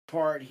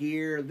part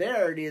here.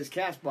 There it is,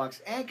 Castbox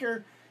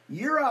Anchor.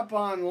 You're up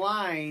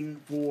online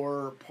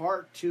for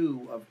part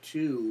 2 of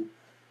 2.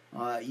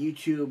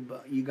 YouTube,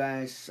 you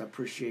guys,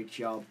 appreciate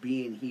y'all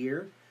being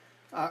here.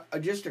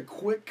 Just a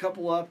quick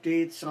couple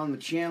updates on the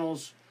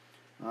channels.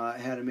 I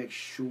had to make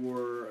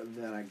sure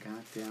that I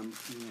got them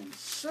in.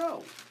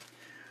 So,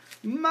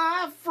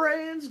 my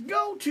friends,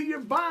 go to your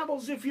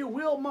Bibles, if you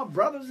will, my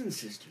brothers and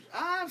sisters.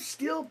 I'm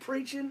still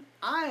preaching.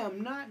 I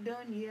am not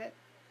done yet.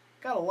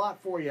 Got a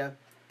lot for you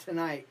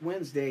tonight,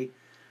 Wednesday.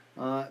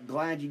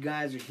 Glad you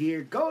guys are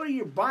here. Go to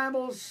your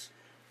Bibles.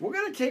 We're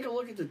going to take a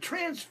look at the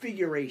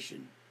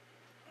Transfiguration.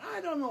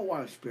 I don't know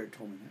why the Spirit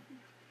told me that,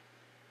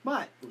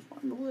 but it was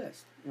on the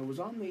list. It was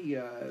on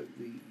the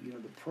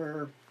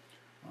prayer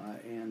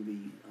and the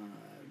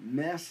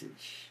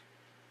message.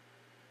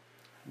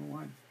 I don't know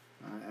why.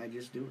 I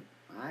just do it.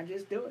 I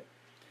just do it.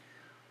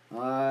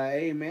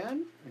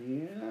 Amen.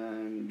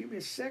 And give me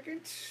a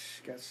second.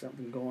 Got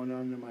something going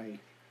on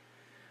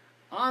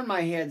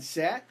my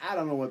headset. I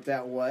don't know what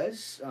that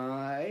was.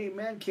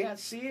 Amen. Can't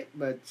see it,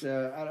 but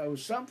it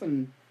was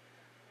something.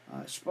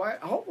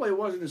 Hopefully it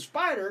wasn't a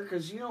spider,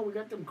 because we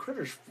got them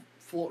critters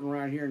floating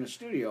around here in the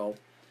studio.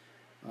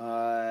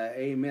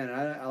 Amen.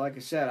 Like I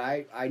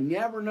said, I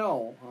never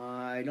know.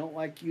 I don't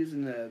like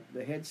using the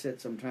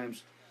headset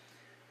sometimes.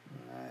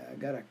 I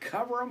gotta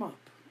cover them up.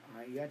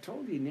 I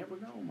told you never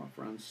know, my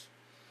friends.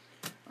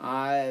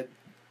 I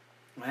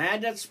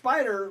had that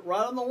spider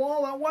right on the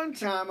wall at one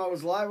time. I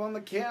was live on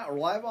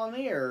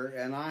the air,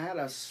 and I had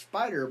a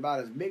spider about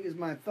as big as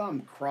my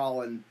thumb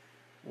crawling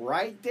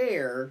right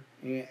there,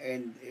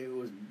 and it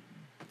was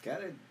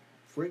kind of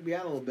freaked me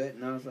out a little bit.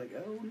 And I was like,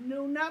 "Oh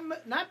no,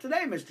 not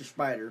today, Mr.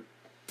 Spider!"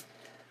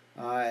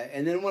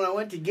 And then when I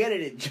went to get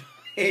it,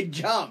 it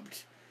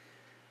jumped.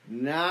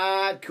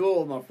 Not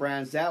cool, my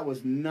friends. That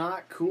was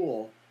not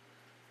cool.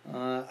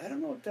 I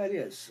don't know what that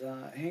is.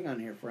 Hang on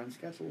here, friends.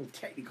 Got some little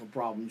technical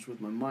problems with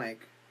my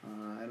mic.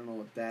 I don't know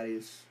what that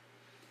is.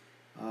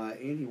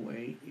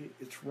 Anyway,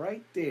 it's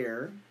right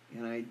there,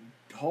 and I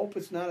hope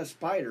it's not a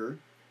spider.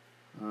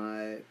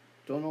 I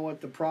don't know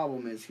what the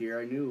problem is here.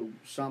 I knew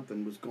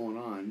something was going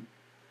on.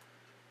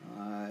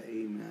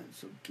 Amen.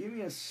 So give me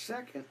a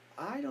second.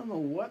 I don't know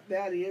what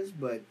that is,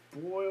 but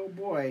boy, oh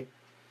boy,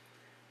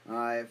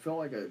 it felt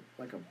like a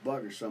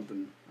bug or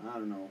something. I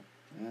don't know.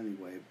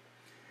 Anyway,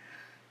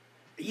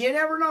 you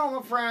never know,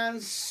 my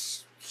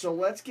friends. So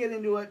let's get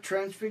into it.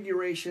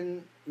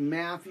 Transfiguration,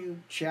 Matthew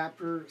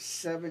chapter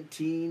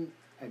 17.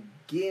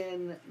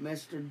 Again,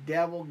 Mr.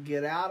 Devil,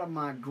 get out of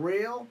my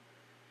grill.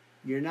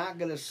 You're not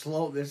going to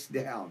slow this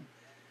down.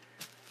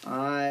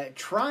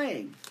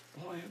 Trying.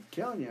 Boy, I'm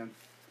telling you.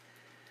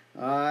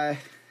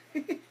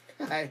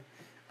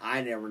 I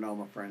never know,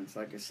 my friends.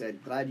 Like I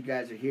said, glad you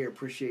guys are here.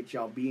 Appreciate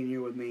y'all being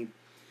here with me.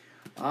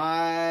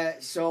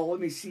 So let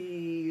me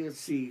see. Let's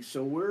see.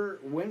 So we're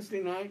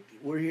Wednesday night.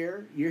 We're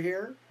here. You're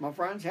here, my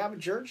friends. Having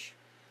church,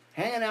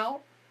 hanging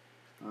out.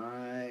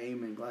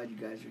 Amen. Glad you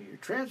guys are here.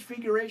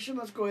 Transfiguration.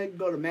 Let's go ahead and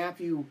go to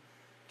Matthew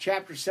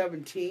chapter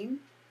 17.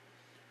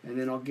 And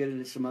then I'll get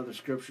into some other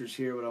scriptures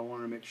here, but I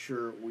want to make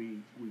sure we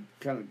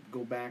kind of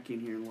go back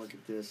in here and look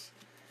at this.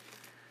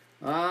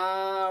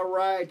 All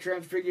right,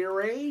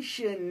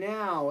 Transfiguration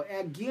now.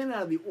 Again,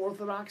 out of the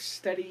Orthodox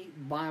Study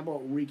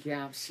Bible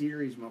Recap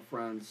series, my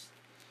friends.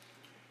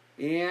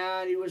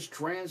 And he was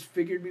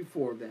transfigured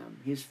before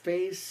them. His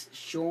face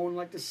shone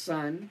like the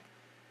sun,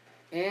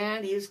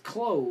 and his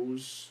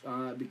clothes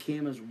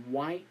became as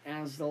white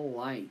as the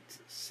light.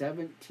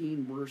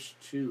 17 verse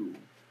 2.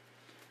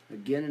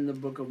 Again in the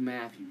book of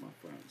Matthew, my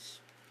friends.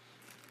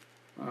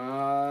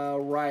 All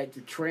right,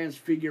 the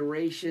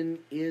Transfiguration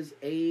is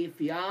a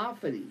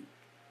theophany,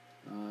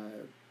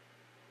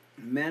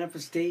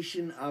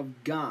 manifestation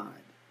of God,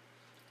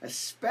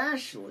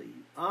 especially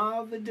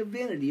of the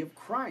divinity of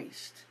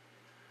Christ,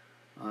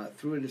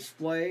 through a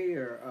display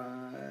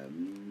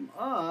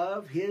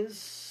of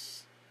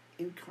his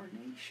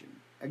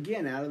incarnation.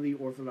 Again, out of the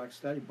Orthodox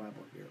Study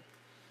Bible here.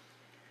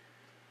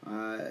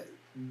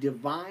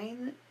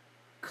 Divine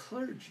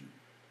clergy.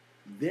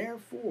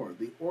 Therefore,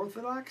 the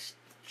Orthodox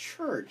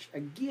Church,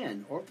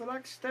 again,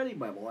 Orthodox Study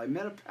Bible. I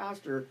met a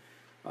pastor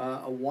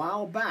a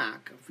while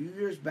back, a few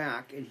years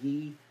back, and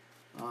he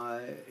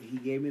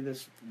gave me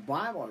this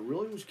Bible. I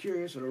really was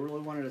curious, and I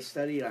really wanted to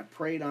study it. I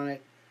prayed on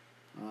it,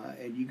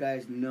 and you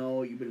guys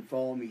know, you've been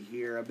following me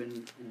here. I've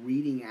been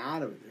reading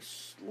out of it.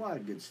 There's a lot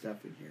of good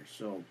stuff in here.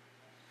 So,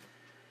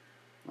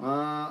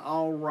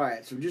 all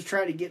right. So I'm just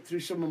trying to get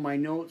through some of my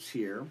notes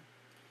here.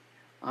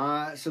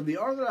 So the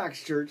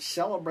Orthodox Church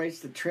celebrates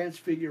the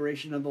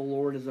Transfiguration of the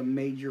Lord as a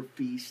major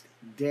feast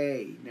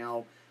day.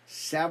 Now,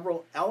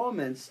 several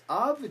elements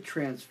of the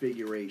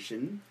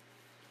Transfiguration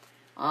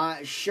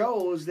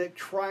shows that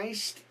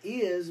Christ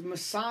is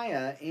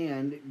Messiah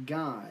and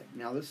God.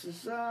 Now, this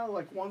is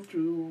like 1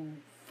 through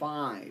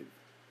 5.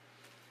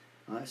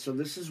 So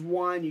this is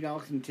 1. You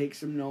guys can take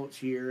some notes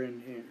here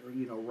and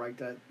write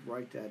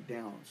that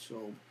down.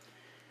 So.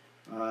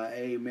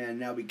 Amen.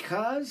 Now,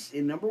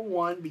 in number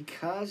 1,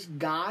 because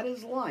God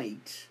is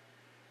light,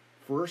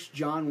 1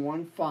 John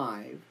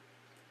 1:5,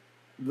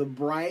 the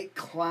bright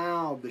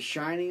cloud, the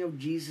shining of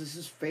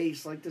Jesus'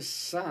 face like the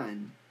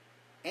sun,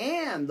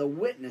 and the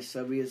witness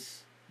of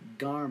his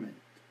garment.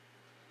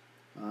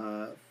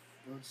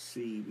 Let's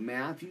see,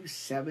 Matthew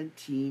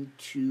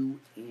 17:2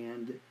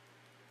 and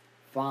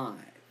 5.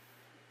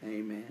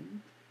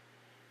 Amen.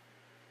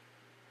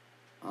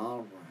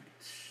 All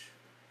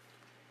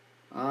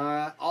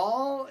right.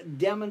 All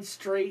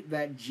demonstrate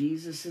that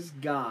Jesus is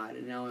God.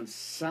 And now in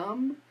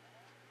some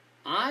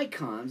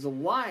icons, the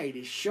light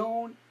is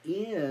shown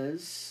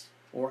is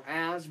or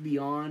as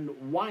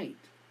beyond white.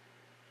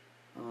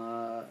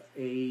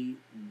 A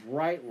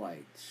bright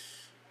light.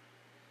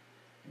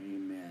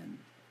 Amen.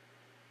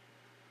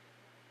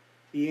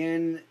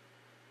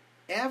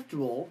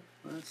 Ineffable,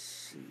 let's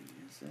see,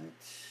 is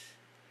that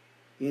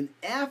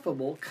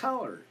ineffable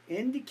color,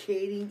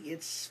 indicating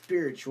its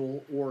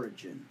spiritual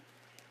origin.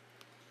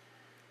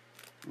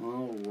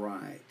 All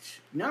right.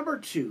 Number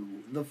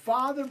 2, the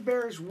Father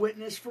bears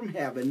witness from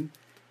heaven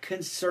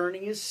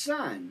concerning his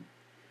Son.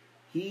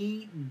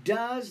 He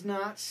does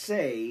not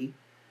say,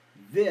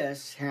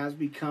 this has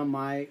become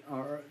my,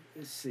 or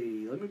let's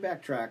see, let me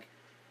backtrack.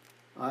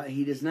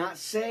 He does not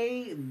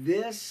say,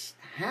 this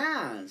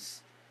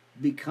has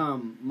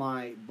become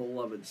my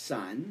beloved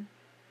Son,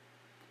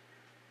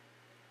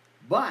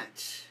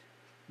 but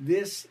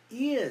this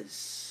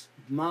is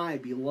my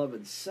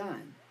beloved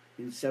Son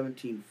in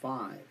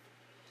 17:5,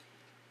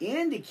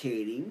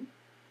 indicating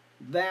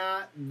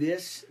that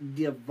this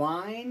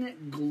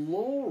divine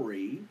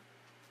glory,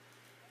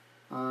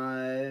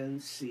 divine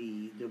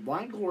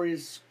glory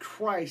is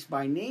Christ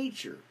by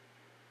nature,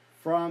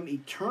 from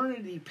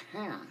eternity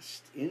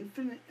past,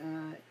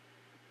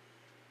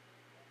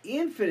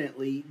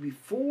 infinitely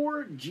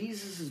before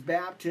Jesus'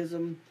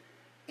 baptism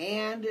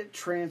and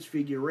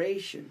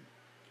transfiguration.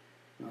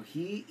 Now,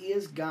 he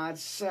is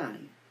God's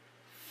Son,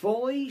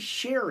 fully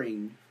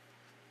sharing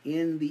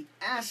in the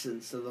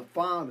essence of the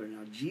Father.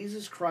 Now,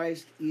 Jesus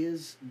Christ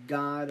is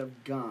God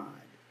of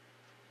God.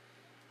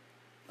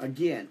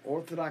 Again,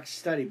 Orthodox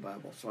Study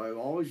Bible. So I'm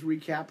always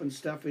recapping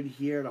stuff in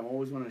here, and I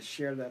always want to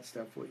share that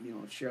stuff with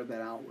share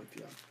that out with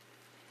you.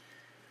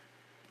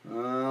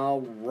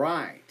 All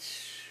right,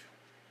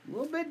 a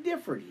little bit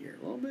different here.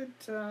 A little bit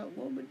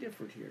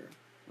different here.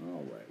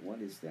 All right,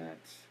 what is that?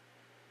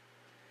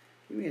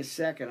 Give me a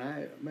second.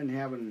 I've been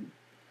having.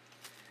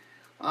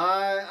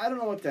 I don't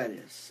know what that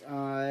is.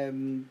 I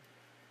don't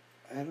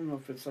know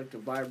if it's like the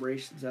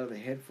vibrations out of the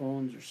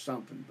headphones or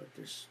something, but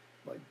there's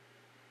like.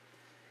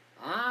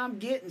 I'm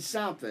getting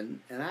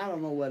something, and I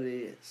don't know what it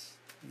is.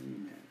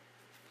 Amen.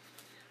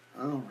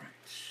 All right.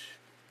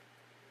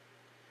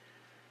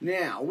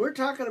 Now, we're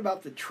talking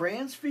about the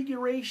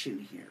transfiguration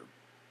here.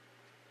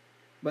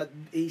 But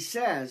he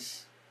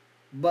says,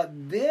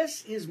 but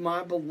this is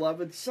my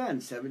beloved Son,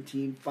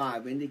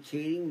 17:5,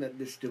 indicating that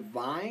this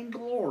divine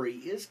glory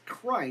is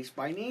Christ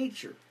by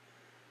nature.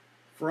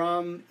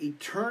 From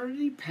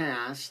eternity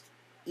past,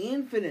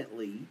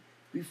 infinitely,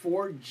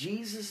 before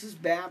Jesus'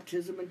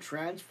 baptism and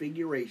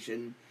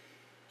transfiguration,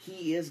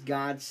 he is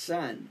God's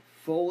Son,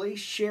 fully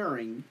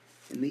sharing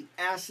in the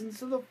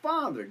essence of the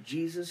Father.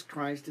 Jesus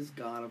Christ is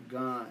God of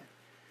God.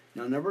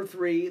 Now, number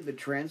 3, the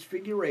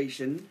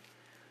transfiguration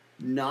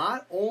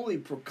not only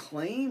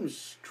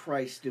proclaims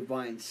Christ's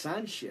divine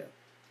sonship,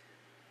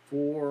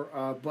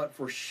 but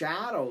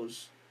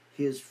foreshadows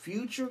his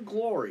future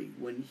glory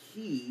when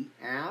he,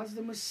 as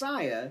the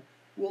Messiah,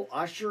 will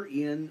usher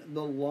in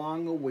the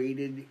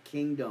long-awaited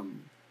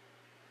kingdom.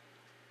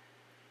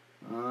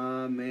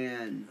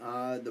 Amen.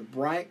 The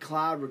bright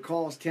cloud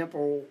recalls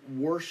temple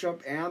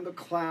worship and the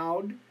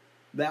cloud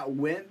that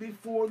went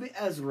before the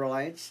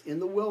Israelites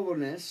in the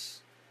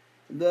wilderness.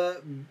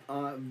 The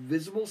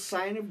visible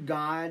sign of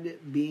God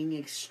being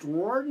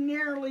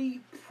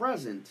extraordinarily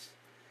present.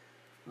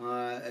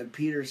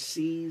 Peter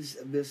sees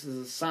this as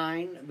a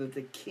sign that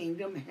the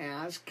kingdom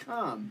has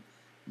come,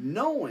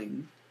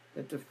 knowing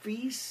that the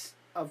Feast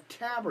of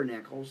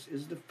Tabernacles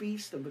is the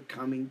feast of the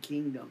coming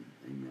kingdom.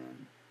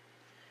 Amen.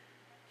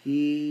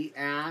 He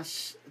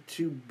asks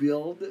to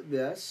build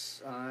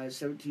this,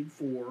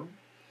 17:4,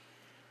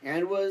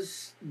 and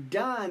was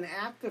done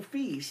at the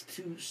feast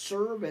to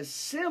serve as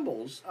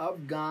symbols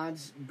of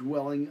God's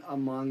dwelling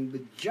among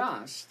the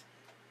just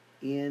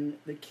in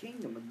the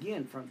kingdom.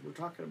 Again, friends, we're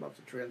talking about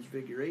the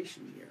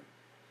transfiguration here.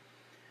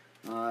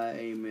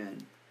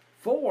 Amen.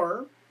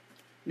 4,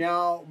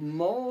 now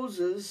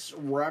Moses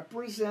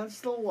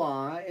represents the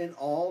law and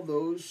all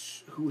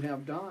those who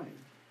have died.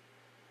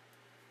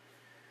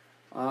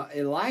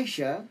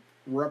 Elisha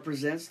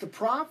represents the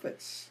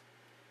prophets.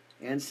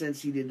 And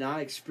since he did not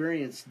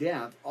experience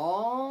death,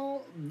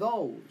 all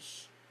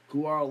those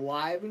who are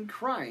alive in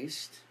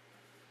Christ,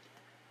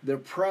 their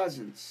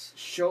presence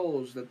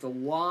shows that the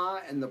law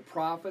and the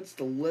prophets,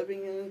 the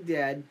living and the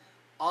dead,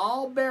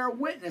 all bear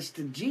witness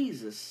to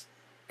Jesus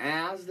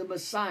as the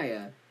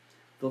Messiah,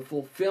 the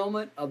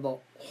fulfillment of the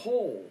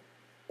whole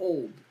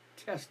Old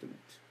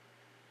Testament.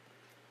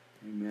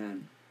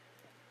 Amen.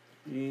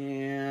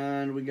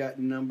 And we got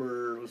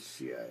number, let's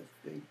see, I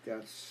think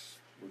that's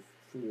with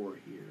 4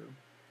 here.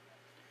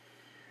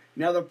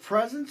 Now, the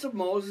presence of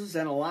Moses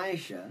and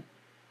Elisha,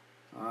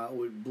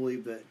 would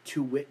believe the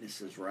two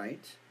witnesses,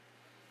 right?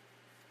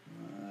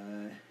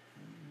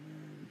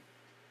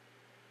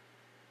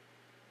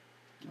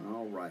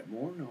 All right,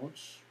 more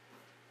notes.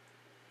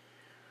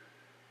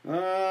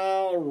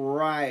 All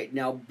right,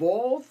 now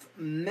both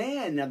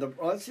men. Now,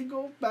 let's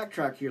go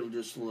backtrack here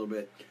just a little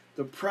bit.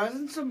 The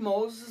presence of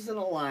Moses and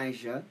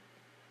Elijah,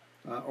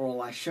 or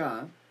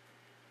Elisha,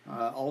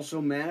 also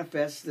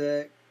manifests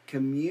the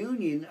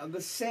communion of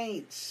the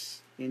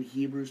saints in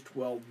Hebrews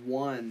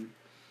 12:1.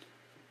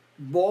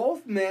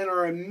 Both men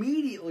are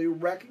immediately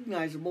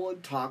recognizable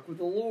and talk with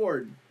the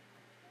Lord.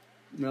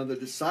 Now, the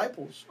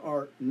disciples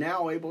are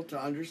now able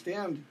to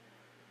understand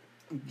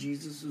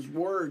Jesus'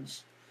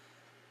 words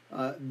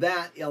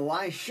that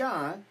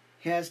Elisha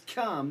has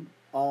come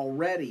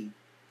already.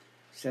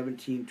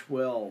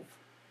 17:12.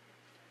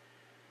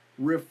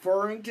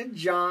 Referring to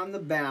John the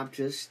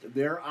Baptist,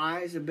 their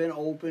eyes have been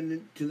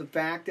opened to the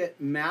fact that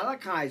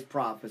Malachi's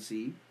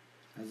prophecy,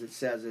 as it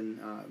says in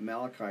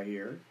Malachi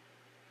here,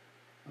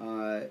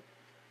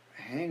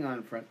 hang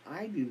on, friend.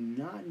 I do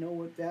not know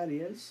what that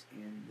is,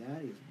 and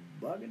that is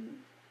bugging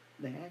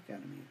the heck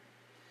out of me.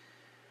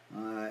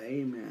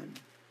 Amen.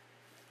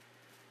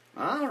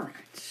 All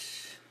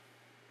right.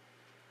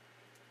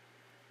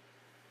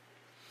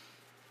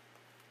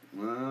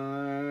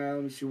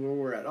 Let me see where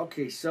we're at.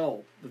 Okay,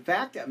 so the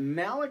fact that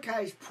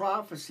Malachi's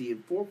prophecy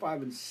in 4,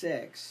 5, and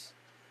 6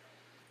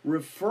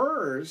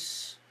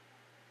 refers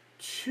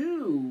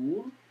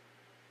to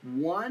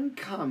one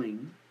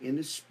coming in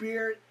the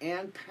spirit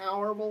and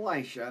power of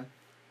Elisha,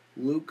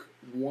 Luke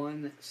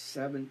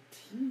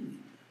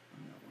 1:17,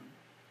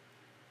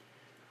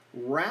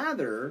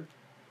 rather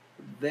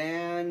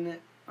than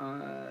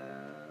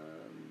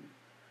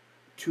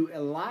to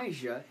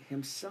Elijah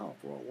himself,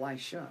 or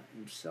Elisha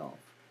himself.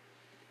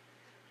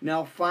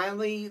 Now,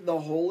 finally, the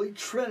Holy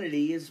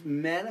Trinity is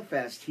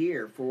manifest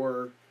here,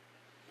 for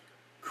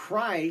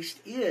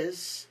Christ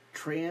is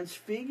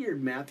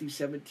transfigured, Matthew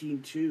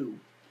 17:2.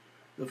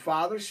 The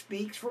Father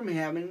speaks from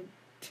heaven,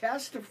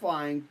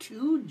 testifying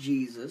to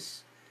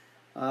Jesus'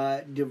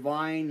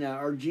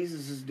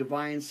 Jesus'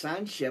 divine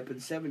sonship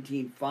in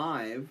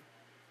 17:5,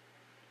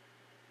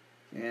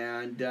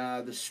 and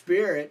the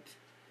Spirit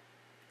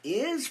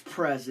is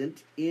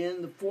present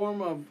in the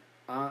form of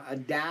a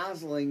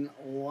dazzling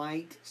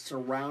light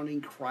surrounding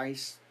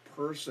Christ's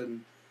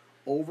person,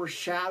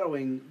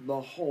 overshadowing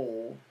the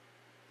whole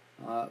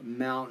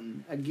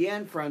mountain.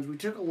 Again, friends, we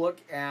took a look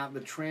at the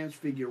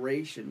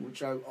transfiguration,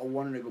 which I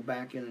wanted to go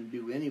back in and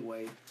do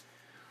anyway.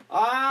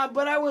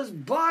 But I was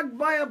bugged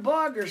by a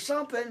bug or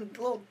something,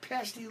 a little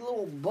pesky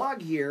little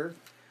bug here.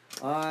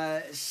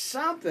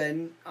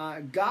 Something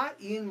got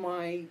in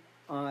my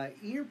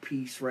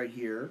earpiece right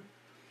here.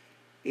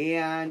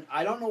 And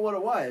I don't know what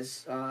it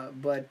was,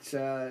 but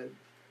I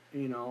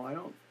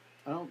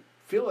don't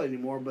feel it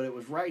anymore. But it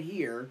was right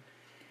here.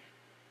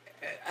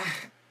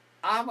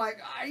 I'm like,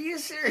 are you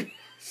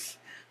serious?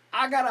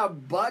 I got a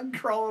bug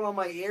crawling on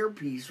my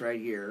earpiece right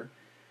here.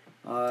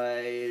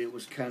 It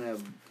was kind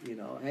of,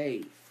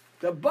 hey,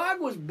 the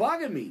bug was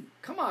bugging me.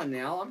 Come on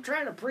now, I'm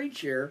trying to preach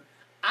here.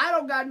 I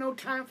don't got no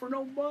time for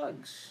no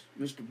bugs,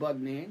 Mr.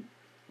 Bugman,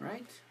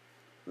 right?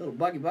 Little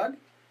buggy bug.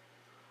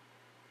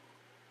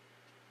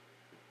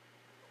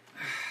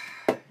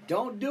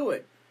 Don't do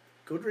it.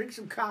 Go drink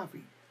some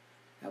coffee.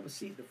 Have a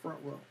seat in the front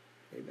row.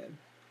 Amen.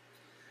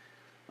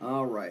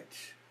 All right.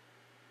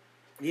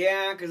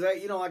 Yeah, because,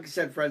 like I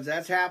said, friends,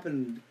 that's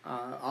happened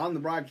on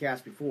the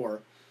broadcast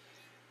before.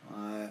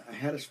 I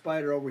had a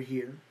spider over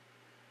here.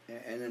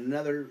 And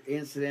another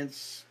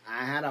incident,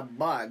 I had a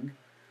bug.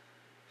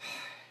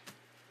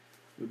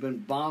 We've been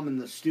bombing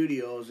the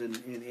studios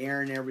and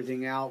airing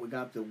everything out. We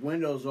got the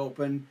windows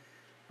open.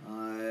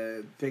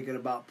 Thinking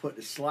about putting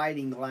a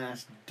sliding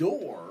glass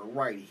door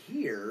right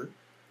here,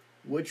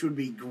 which would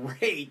be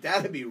great.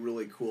 That would be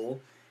really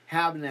cool.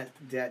 Having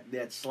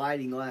that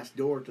sliding glass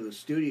door to the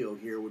studio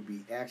here would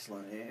be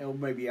excellent. It'll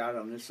maybe out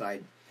on this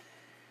side.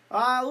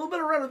 A little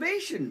bit of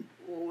renovation.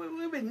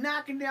 We've been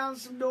knocking down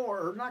some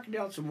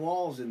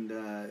walls, and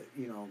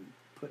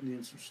putting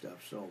in some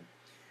stuff. So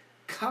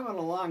coming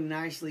along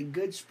nicely.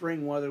 Good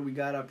spring weather we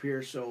got up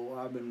here, so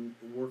I've been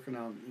working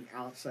on the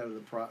outside of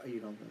the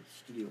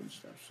studio and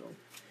stuff. So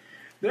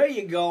there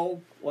you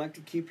go. Like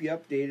to keep you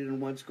updated on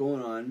what's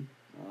going on.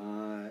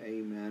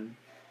 Amen.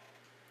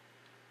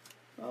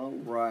 All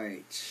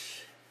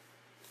right.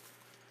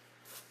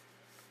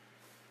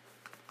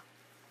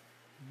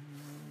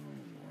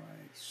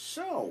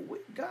 So we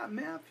got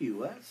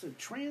Matthew. That's a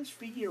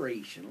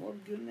transfiguration. I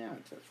love doing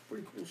that. That's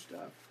pretty cool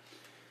stuff.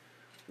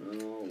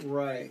 All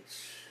right.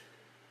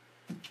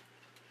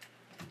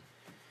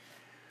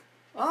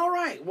 All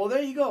right. Well,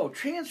 there you go.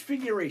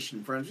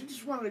 Transfiguration, friends. We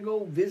just wanted to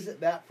go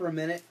visit that for a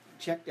minute,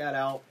 check that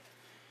out,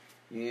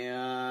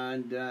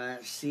 and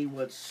see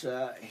what's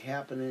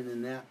happening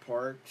in that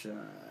part.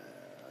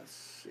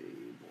 Let's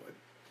see, boy.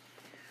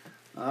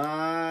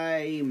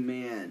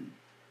 Amen.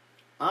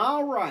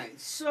 All right.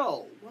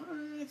 So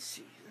let's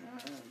see.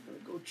 going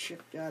to go check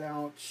that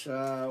out.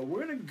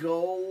 We're going to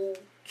go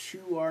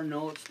to our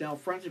notes. Now,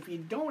 friends, if you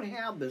don't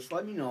have this,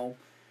 let me know.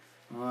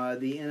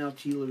 The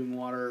NLT Living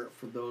Water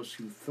for Those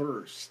Who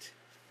Thirst.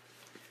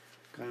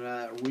 Kind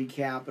of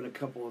recapping a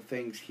couple of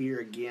things here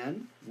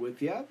again with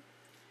you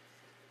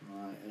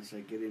as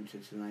I get into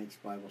tonight's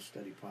Bible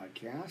study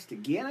podcast.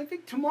 Again, I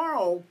think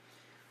tomorrow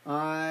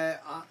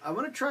I'm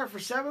going to try for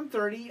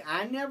 7:30.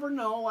 I never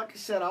know. Like I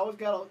said, I always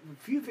got a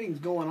few things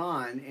going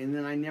on, and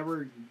then I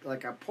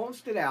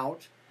post it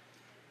out,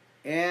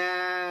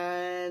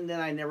 and then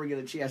I never get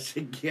a chance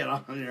to get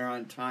on there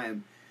on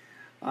time.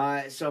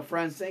 So,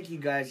 friends, thank you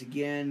guys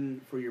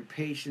again for your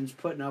patience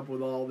putting up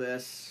with all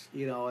this.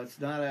 You know, it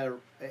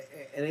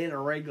ain't a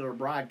regular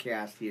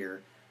broadcast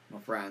here, my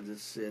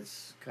friends.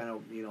 It's kind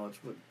of,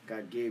 it's what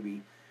God gave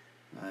me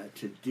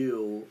to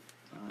do.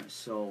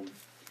 So,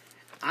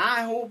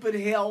 I hope it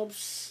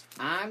helps.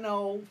 I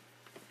know,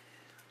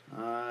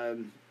 but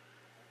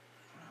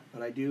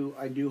I do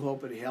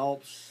hope it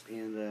helps,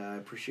 and I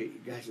appreciate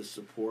you guys'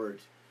 support.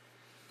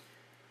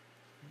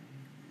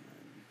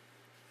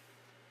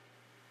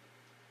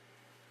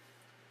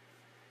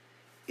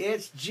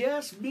 It's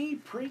just me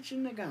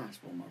preaching the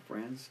gospel, my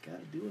friends. Got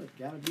to do it.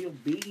 Got to be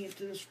obedient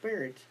to the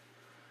Spirit.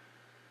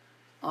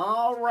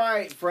 All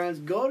right, friends.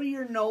 Go to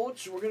your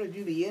notes. We're going to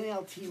do the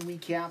NLT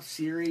recap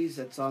series.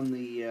 That's on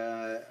the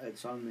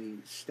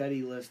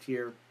study list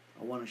here.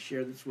 I want to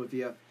share this with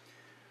you.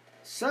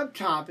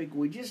 Subtopic.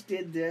 We just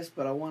did this,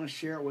 but I want to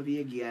share it with you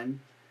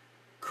again.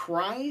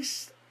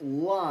 Christ's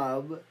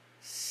love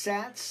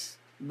sets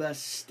the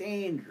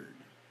standard.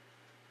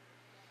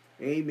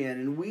 Amen.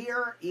 And we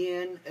are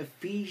in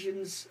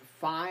Ephesians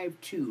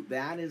 5:2.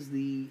 That is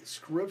the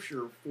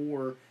scripture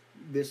for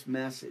this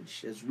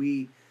message. As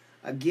we,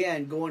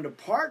 again, go into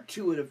part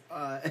 2 of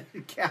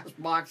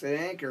Castbox and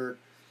Anchor,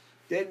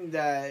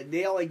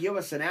 they only give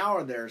us an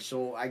hour there.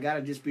 So I got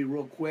to just be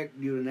real quick,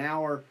 do an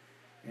hour,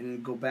 and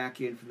then go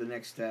back in for the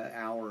next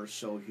hour or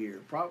so here.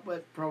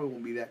 Probably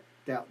won't be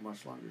that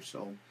much longer.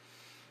 So,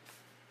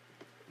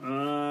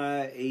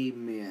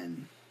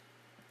 amen.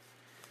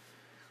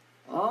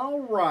 All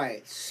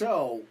right,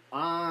 so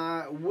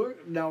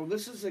now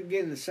this is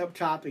again the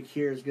subtopic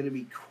here is going to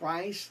be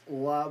Christ's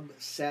love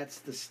sets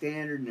the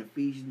standard in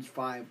Ephesians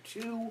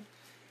 5:2,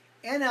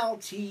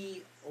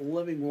 NLT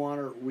Living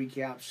Water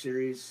recap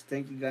series.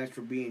 Thank you guys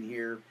for being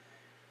here.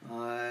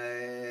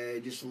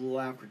 Just a little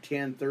after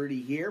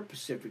 10:30 here,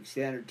 Pacific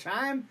Standard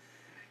Time.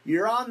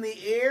 You're on the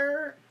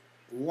air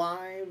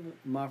live,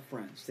 my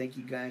friends. Thank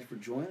you guys for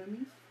joining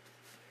me.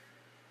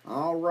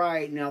 All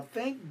right, now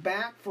think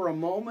back for a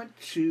moment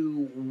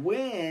to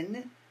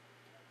when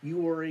you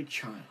were a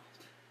child.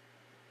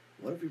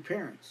 What if your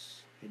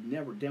parents had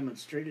never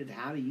demonstrated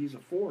how to use a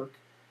fork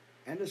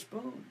and a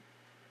spoon?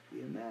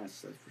 Be a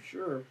mess, that's for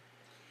sure.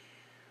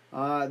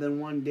 Then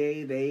one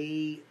day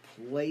they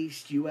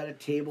placed you at a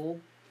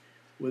table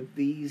with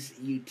these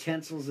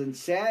utensils and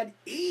said,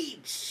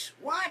 "Eat!"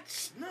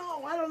 What?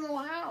 No, I don't know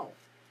how.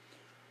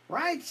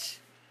 Right?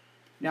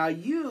 Now,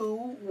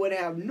 you would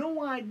have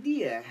no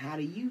idea how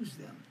to use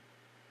them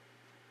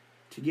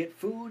to get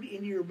food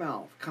into your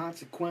mouth.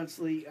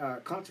 Consequently,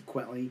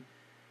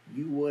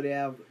 you would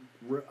have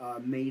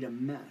made a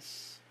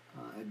mess.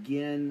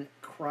 Again,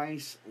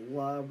 Christ's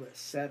love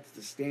sets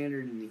the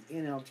standard in the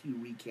NLT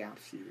recap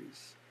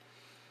series.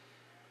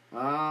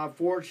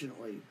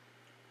 Fortunately,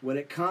 when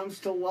it comes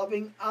to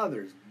loving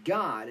others,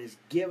 God has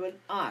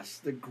given us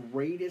the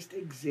greatest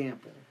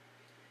example.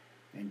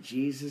 And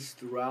Jesus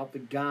throughout the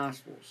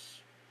Gospels.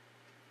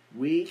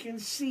 We can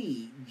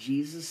see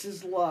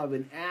Jesus' love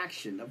in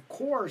action. Of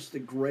course, the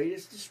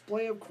greatest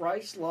display of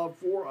Christ's love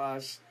for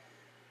us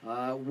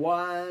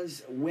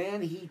was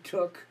when he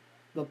took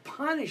the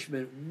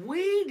punishment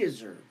we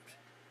deserved.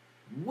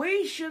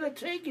 We should have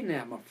taken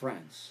that, my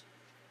friends.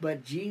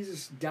 But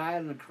Jesus died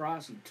on the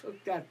cross and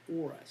took that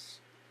for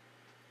us,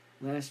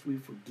 lest we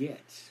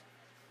forget.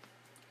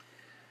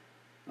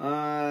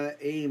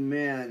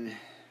 Amen.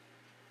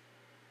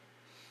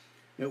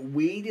 That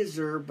we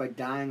deserve by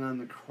dying on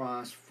the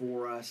cross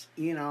for us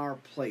in our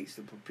place,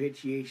 the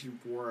propitiation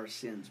for our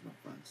sins, my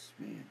friends.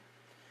 Man.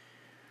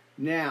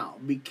 Now,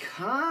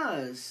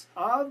 because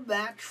of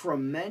that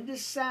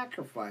tremendous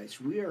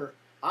sacrifice, we are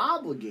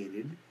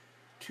obligated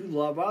to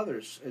love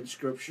others. And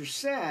Scripture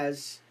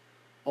says,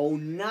 owe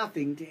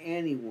nothing to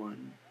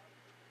anyone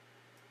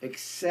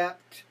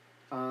except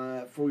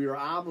for your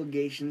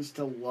obligations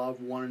to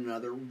love one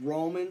another.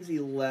 Romans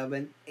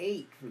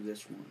 11:8 for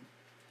this one.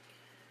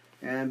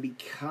 And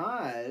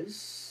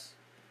because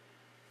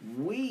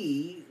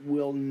we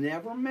will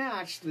never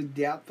match the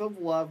depth of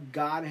love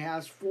God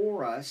has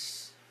for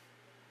us,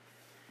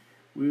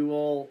 we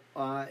will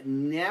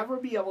never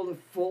be able to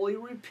fully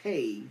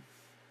repay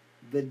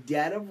the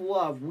debt of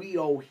love we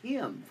owe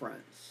him,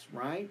 friends,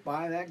 right?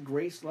 By that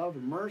grace, love,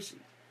 and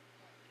mercy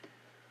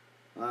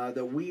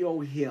that we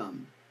owe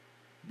him.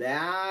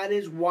 That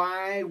is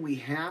why we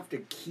have to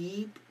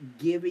keep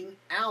giving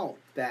out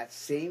that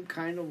same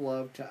kind of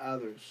love to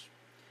others.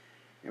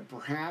 And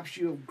perhaps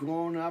you have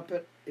grown up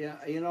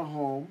in a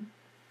home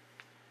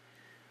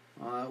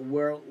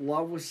where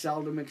love was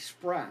seldom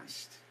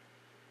expressed,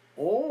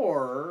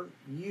 or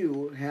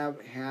you have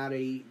had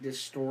a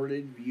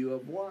distorted view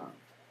of love.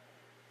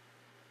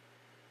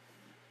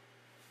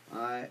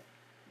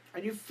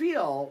 And you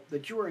feel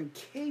that you are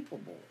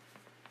incapable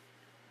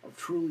of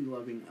truly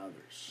loving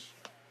others.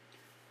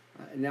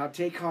 Now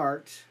take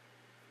heart,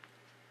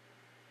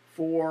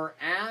 for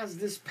as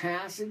this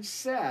passage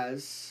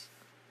says,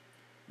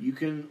 you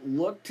can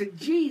look to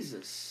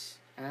Jesus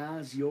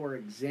as your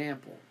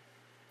example.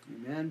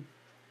 Amen.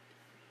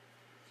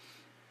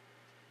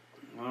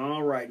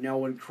 All right, now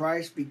when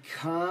Christ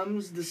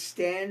becomes the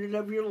standard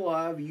of your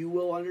love, you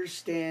will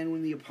understand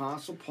when the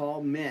Apostle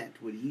Paul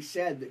meant when he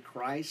said that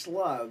Christ's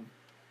love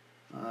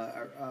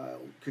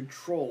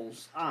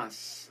controls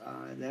us.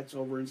 That's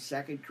over in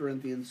 2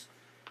 Corinthians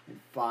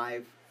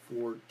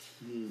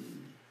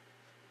 5:14.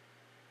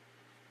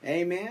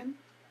 Amen.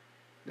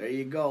 There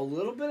you go. A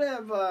little bit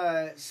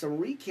of some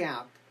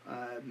recap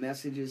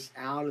messages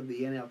out of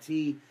the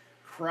NLT.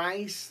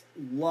 Christ's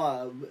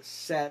love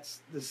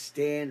sets the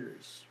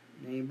standards.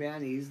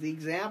 Amen. He's the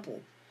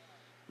example,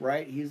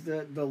 right? He's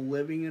the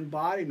living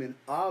embodiment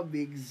of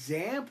the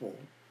example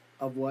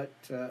of what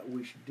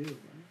we should do.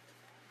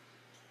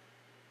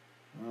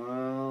 Right?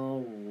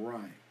 All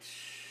right.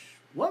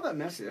 Love that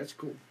message. That's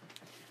cool.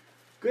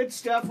 Good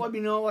stuff. Let me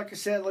know. Like I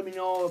said, let me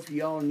know if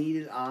y'all need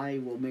it.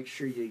 I will make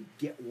sure you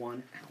get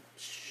one out.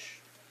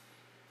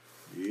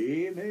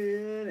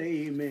 Amen.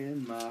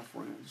 Amen, my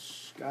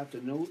friends. Got the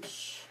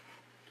notes.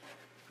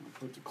 I'll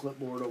put the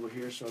clipboard over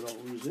here so I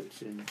don't lose it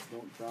and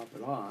don't drop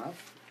it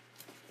off.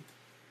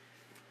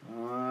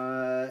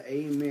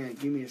 Amen.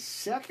 Give me a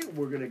second.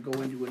 We're going to go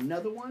into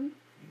another one.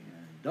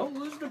 And don't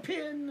lose the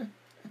pin.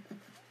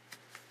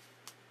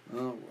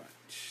 All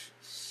right.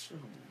 So,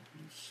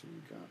 let's see.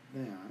 We got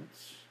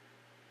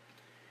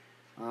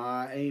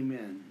that.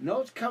 Amen.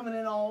 Notes coming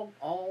in all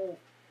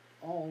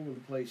over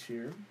the place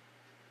here.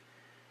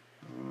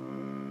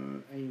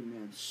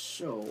 Amen.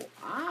 So,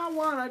 I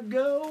want to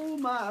go,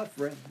 my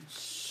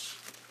friends.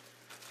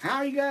 How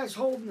are you guys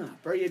holding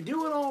up? Are you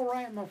doing all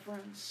right, my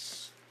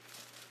friends?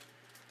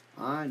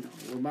 I know.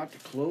 We're about to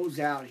close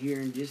out here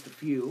in just a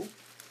few.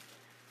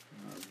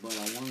 But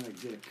I want to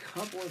get a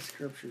couple of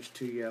scriptures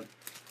to you.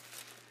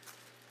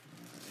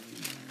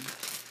 Amen.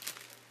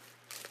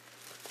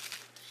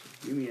 So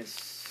give me a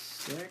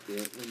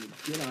second. Let me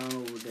get on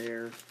over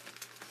there.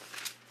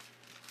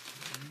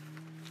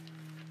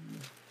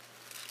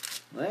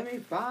 Let me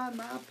find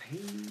my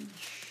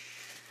page.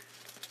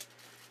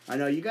 I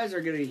know you guys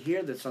are going to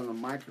hear this on the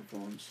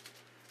microphones.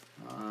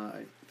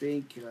 I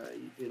think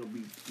it'll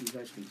be, you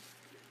guys can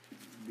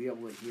be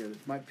able to hear this.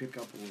 Might pick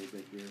up a little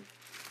bit here.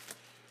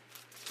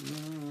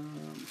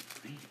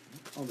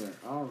 Oh, there.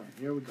 All right,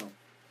 here we go.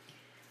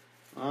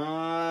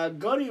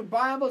 Go to your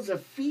Bibles,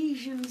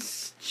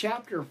 Ephesians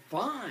chapter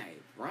 5,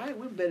 right?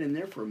 We've been in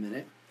there for a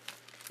minute.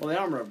 Well, the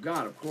armor of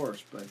God, of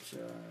course, but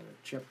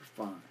chapter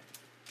 5.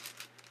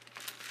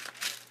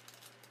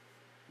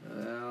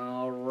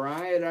 All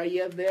right, are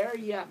you there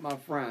yet, my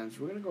friends?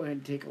 We're going to go ahead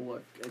and take a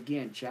look.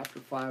 Again, chapter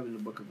 5 in the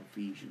book of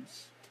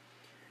Ephesians.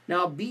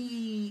 Now,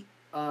 be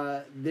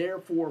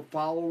therefore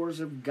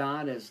followers of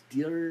God as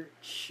dear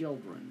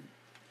children,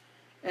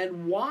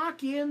 and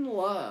walk in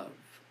love,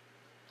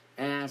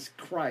 as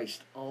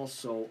Christ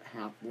also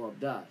hath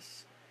loved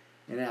us,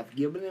 and hath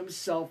given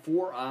himself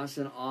for us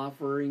an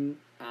offering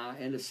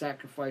and a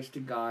sacrifice to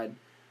God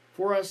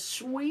for a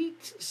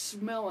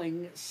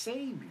sweet-smelling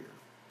Savior.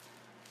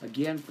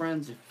 Again,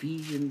 friends,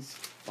 Ephesians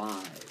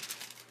 5.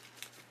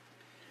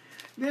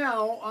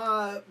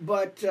 Now,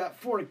 but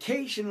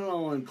fornication and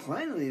all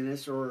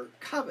uncleanliness or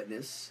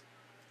covetousness,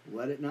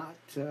 let it not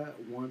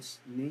once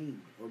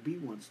named or be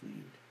once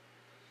named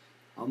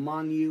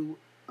among you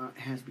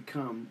has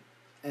become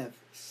of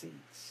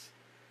saints.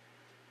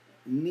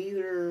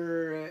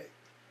 Neither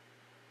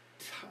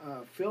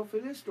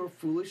filthiness nor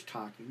foolish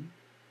talking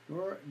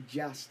nor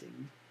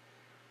jesting,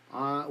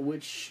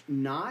 which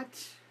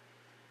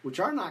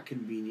are not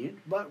convenient,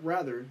 but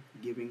rather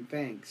giving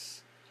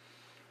thanks.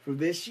 For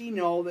this ye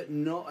know that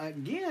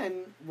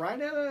again,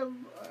 right out of,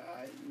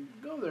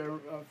 go there,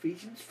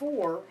 Ephesians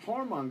 4,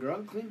 whoremonger,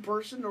 unclean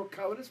person, or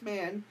covetous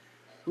man,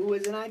 who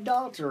is an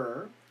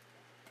idolater,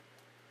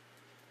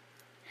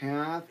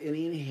 hath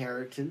any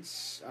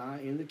inheritance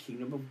in the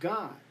kingdom of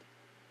God,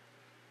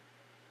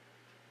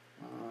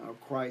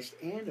 of Christ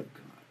and of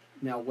God.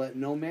 Now let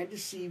no man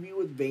deceive you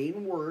with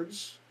vain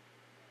words,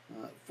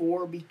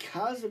 for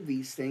because of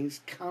these things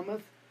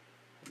cometh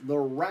the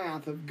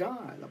wrath of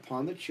God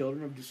upon the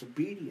children of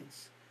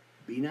disobedience.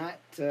 Be not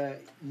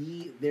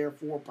ye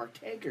therefore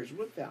partakers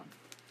with them.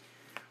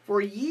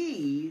 For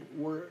ye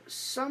were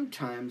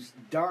sometimes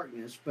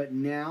darkness, but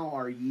now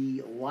are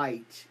ye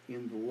light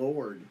in the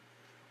Lord.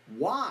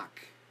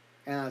 Walk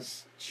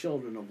as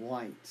children of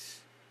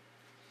light.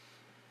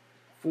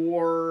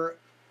 For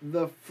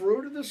the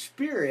fruit of the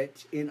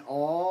Spirit is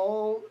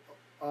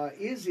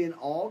in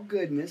all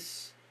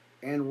goodness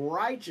and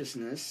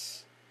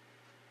righteousness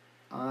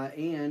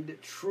and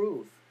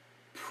truth,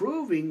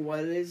 proving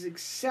what is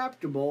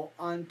acceptable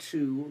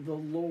unto the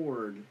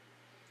Lord.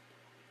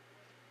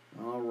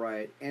 All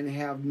right. And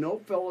have no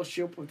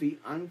fellowship with the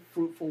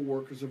unfruitful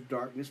workers of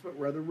darkness, but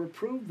rather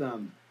reprove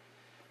them.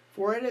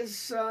 For it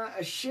is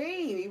a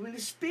shame even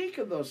to speak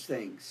of those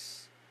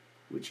things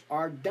which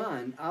are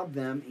done of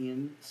them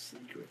in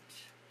secret.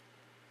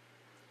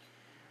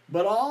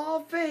 But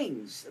all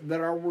things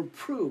that are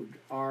reproved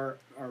are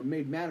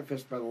made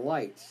manifest by the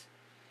light.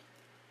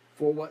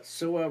 For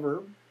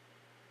whatsoever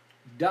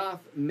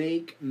doth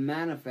make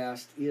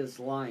manifest is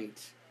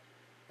light.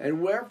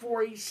 And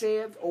wherefore he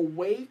saith,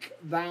 Awake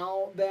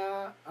thou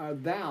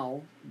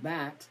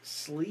that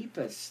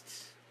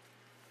sleepest,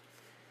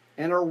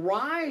 and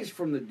arise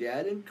from the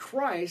dead, and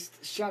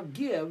Christ shall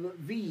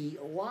give thee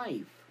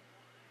life.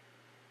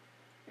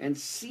 And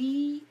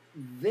see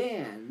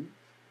then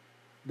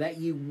that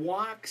ye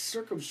walk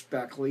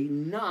circumspectly,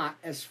 not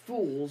as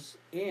fools,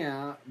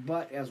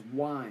 but as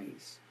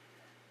wise,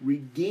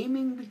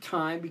 redeeming the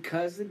time,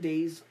 because the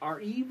days are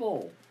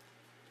evil.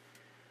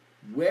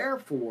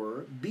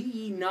 Wherefore, be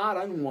ye not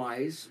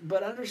unwise,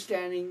 but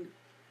understanding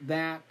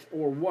that,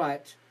 or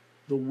what,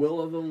 the will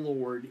of the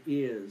Lord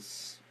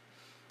is.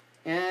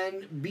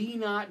 And be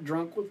not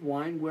drunk with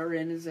wine,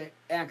 wherein is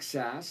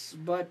excess,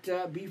 but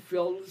be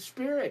filled with the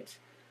Spirit,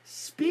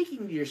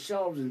 speaking to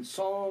yourselves in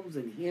psalms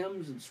and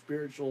hymns and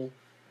spiritual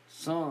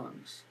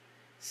songs,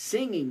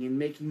 singing and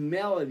making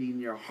melody in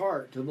your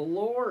heart to the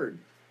Lord,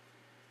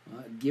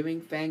 giving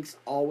thanks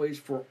always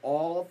for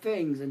all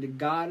things unto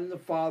God and the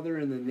Father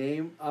in the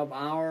name of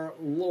our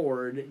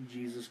Lord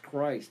Jesus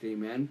Christ.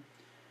 Amen.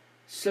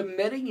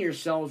 Submitting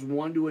yourselves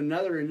one to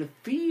another in the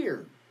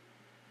fear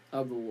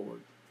of the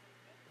Lord.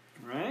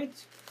 All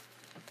right?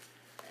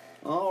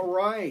 All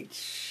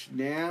right.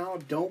 Now,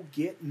 don't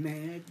get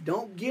mad.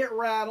 Don't get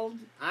rattled.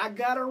 I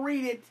got to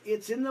read it.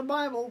 It's in the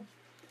Bible.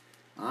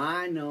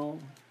 I know.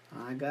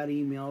 I got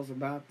emails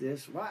about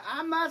this. Well,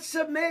 I'm not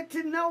submitted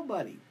to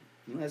nobody.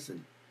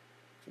 Listen.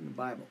 In the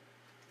Bible.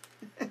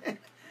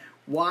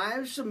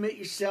 Wives, submit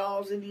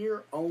yourselves unto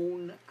your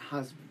own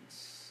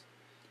husbands,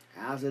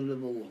 as unto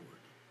the Lord.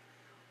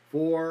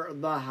 For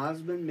the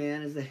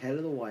husbandman is the head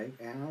of the wife,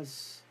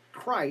 as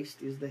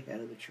Christ is the head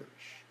of the church,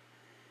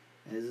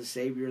 and is the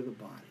Savior of the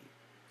body.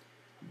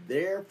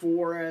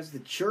 Therefore, as the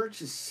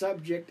church is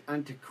subject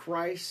unto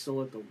Christ, so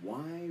let the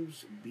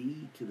wives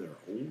be to their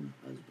own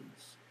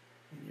husbands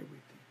in everything.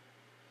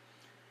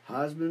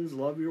 Husbands,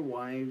 love your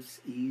wives,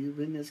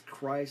 even as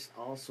Christ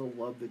also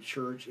loved the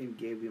church and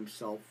gave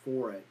himself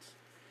for it,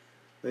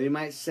 that he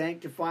might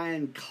sanctify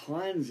and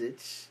cleanse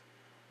it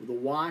with the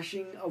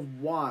washing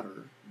of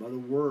water by the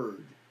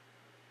word,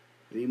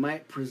 that he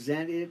might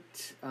present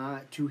it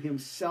to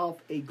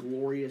himself a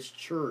glorious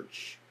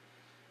church,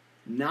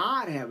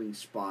 not having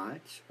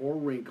spot or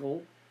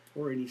wrinkle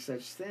or any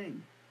such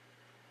thing,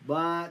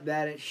 but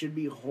that it should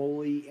be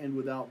holy and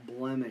without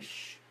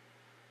blemish.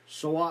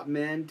 So ought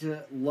men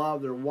to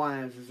love their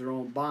wives as their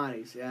own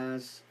bodies,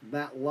 as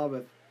that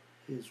loveth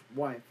his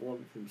wife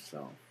loveth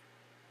himself.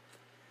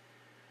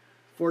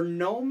 For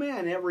no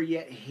man ever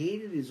yet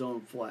hated his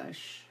own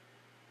flesh,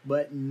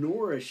 but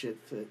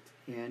nourisheth it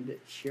and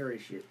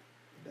cherisheth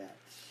that.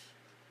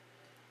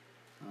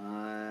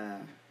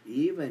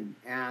 Even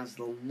as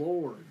the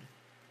Lord,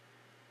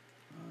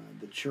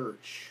 the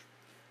church.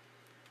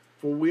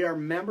 For we are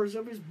members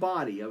of his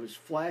body, of his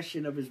flesh,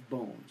 and of his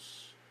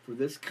bones. For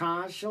this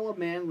cause shall a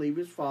man leave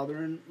his father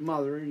and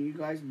mother, and you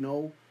guys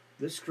know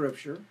this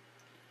scripture,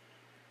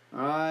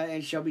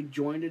 and shall be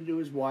joined unto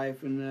his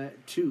wife, and the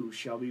two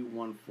shall be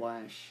one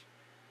flesh.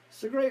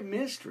 It's a great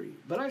mystery,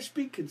 but I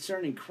speak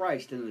concerning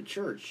Christ and the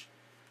church.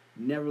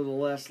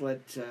 Nevertheless,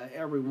 let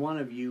every one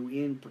of you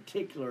in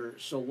particular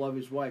so love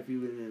his wife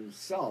even as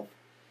himself,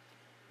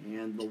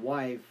 and the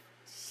wife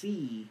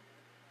see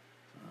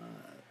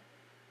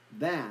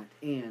that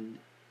and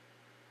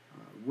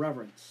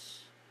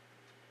reverence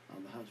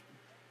of the husband.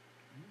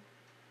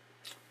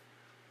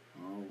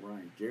 All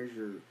right, there's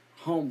your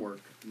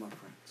homework, my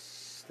friends.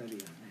 Study on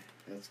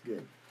that. That's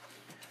good.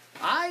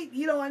 I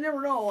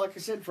never know. Like I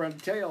said, friend, I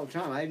tell you all the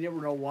time, I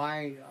never know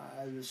why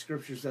the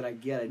scriptures that I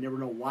get. I never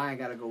know why I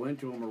got to go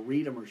into them or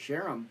read them or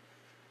share them.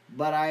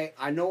 But I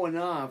know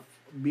enough,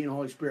 being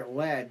Holy Spirit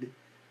led,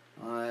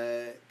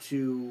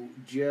 to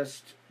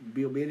just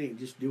be obedient.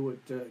 Just do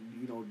what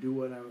do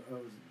what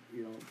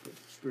the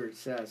Spirit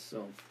says.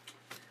 So,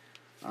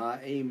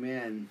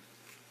 amen.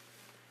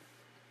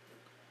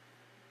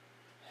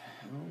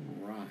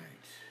 All right.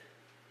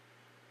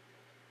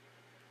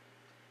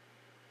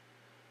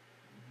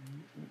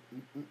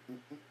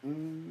 All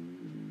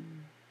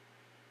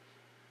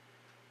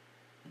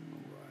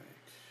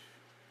right.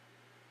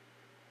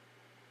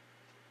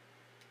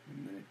 A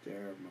minute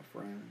there, my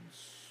friends.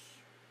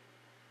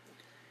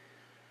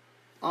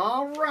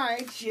 All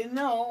right,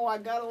 I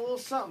got a little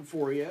something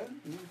for you.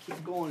 Let me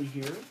keep going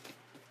here.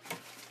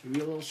 Give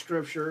you a little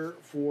scripture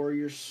for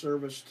your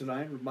service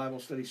tonight, or Bible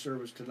study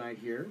service tonight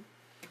here.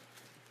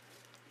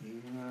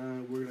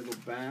 And we're going to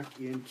go back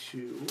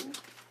into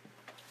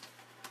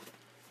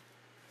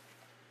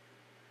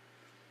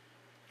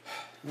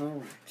All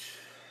right.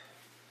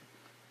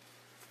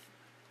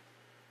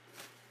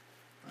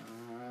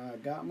 I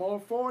got more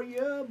for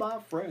you, my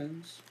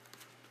friends.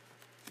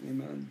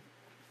 Amen.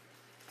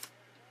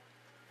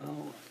 All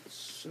right.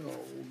 So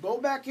go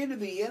back into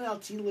the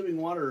NLT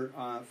Living Water,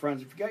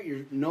 friends. If you got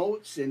your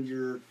notes and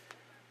your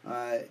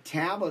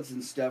tablets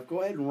and stuff,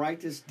 go ahead and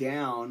write this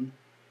down.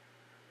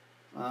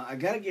 I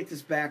got to get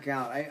this back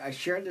out. I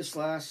shared this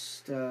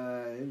last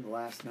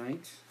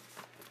night,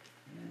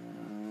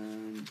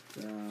 and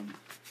I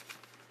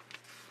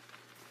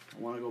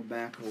want to go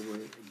back over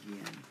it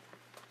again.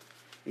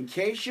 In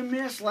case you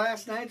missed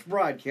last night's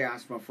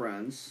broadcast, my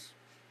friends,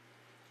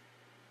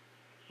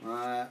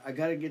 I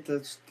got to get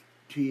this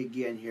to you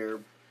again here.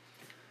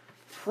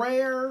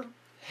 Prayer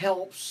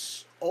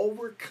helps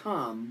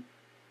overcome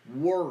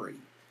worry.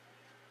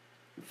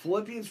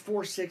 Philippians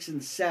 4, 6,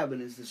 and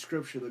 7 is the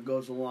scripture that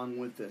goes along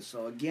with this.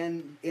 So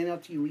again,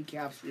 NLT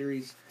Recap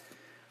Series.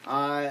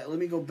 Let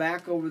me go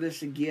back over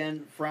this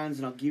again, friends,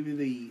 and I'll give you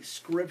the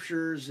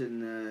scriptures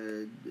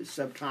and the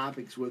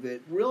subtopics with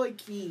it. Really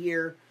key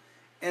here.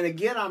 And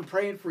again, I'm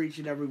praying for each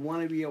and every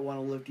one of you. I want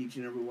to lift each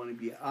and every one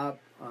of you up.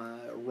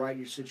 Right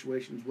your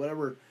situations,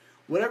 whatever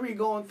you're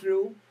going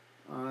through,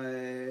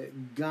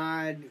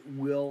 God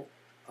will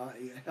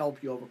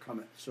help you overcome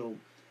it. So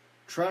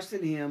trust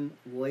in Him,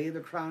 lay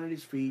the crown at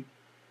His feet,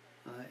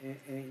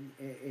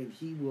 and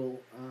He will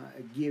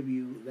give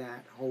you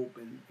that hope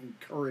and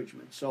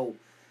encouragement. So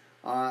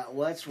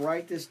let's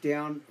write this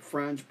down,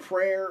 friends.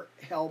 Prayer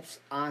helps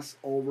us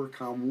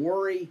overcome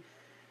worry.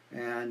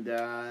 And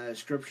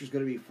Scripture is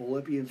going to be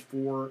Philippians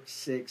 4,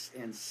 6,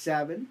 and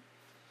 7.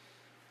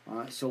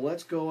 So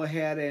let's go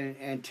ahead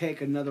and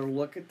take another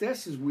look at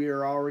this, as we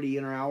are already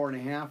in our hour and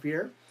a half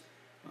here.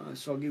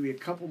 So I'll give you a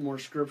couple more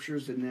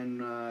scriptures and then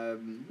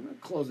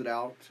close it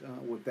out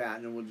with that.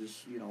 And then we'll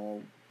just,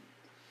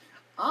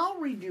 I'll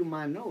redo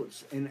my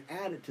notes and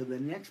add it to the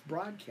next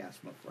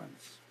broadcast, my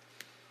friends.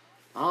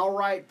 All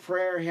right,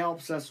 prayer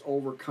helps us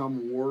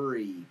overcome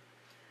worry.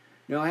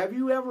 Now, have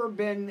you ever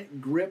been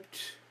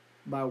gripped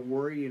by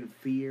worry and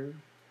fear?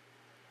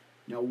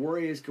 Now,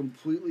 worry is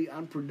completely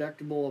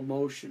unpredictable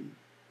emotion,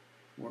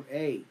 or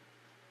A,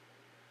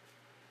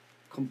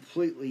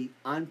 completely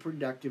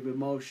unproductive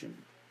emotion.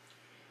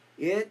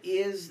 It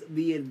is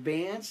the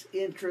advanced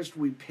interest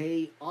we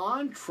pay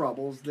on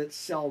troubles that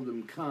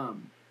seldom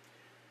come.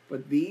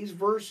 But these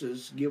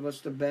verses give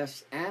us the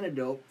best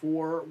antidote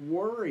for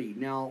worry.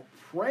 Now,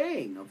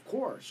 praying, of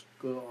course,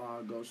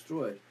 goes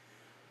through it.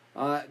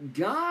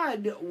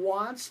 God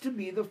wants to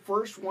be the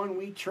first one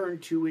we turn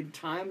to in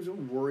times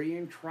of worry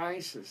and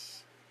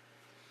crisis.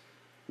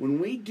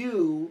 When we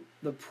do,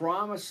 the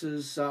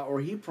promises, or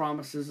He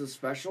promises a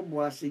special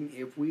blessing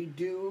if we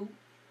do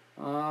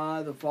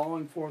the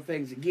following four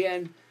things.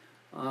 Again,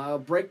 I'll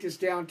break this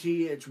down to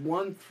you. It's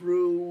 1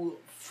 through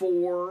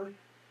 4.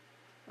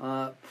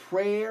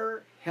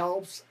 Prayer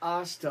helps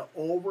us to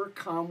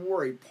overcome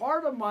worry.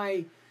 Part of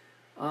my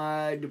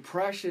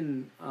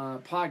depression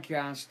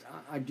podcast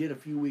I did a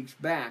few weeks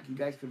back. You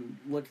guys can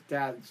look at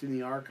that. It's in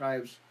the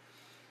archives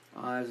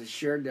as I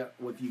shared that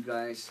with you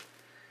guys.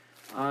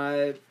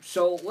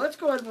 So let's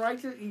go ahead and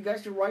write this. You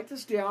guys can write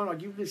this down. I'll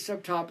give you the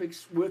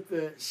subtopics with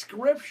the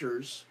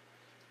scriptures,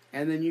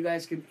 and then you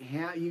guys can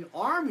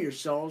arm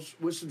yourselves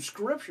with some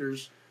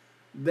scriptures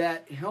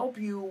that help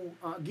you,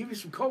 give you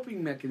some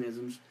coping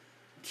mechanisms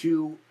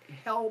to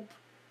help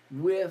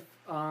with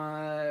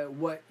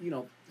what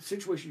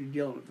situation you're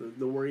dealing with,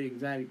 the worry,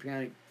 anxiety,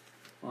 panic.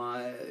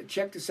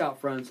 Check this out,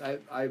 friends.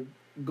 I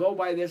go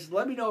by this.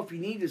 Let me know if you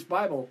need this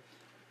Bible.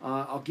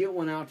 I'll get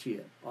one out to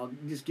you. I'll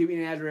just give you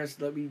an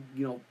address. Let me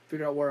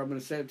figure out where I'm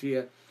going to send it to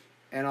you,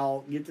 and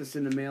I'll get this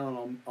in the mail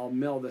and I'll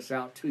mail this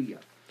out to you.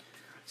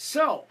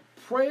 So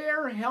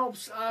prayer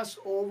helps us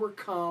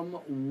overcome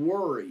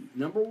worry.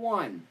 Number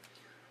 1,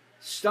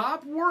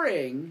 stop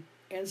worrying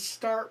and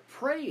start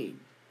praying.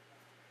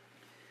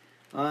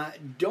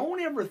 Don't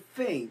ever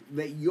think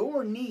that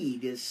your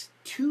need is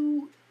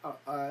too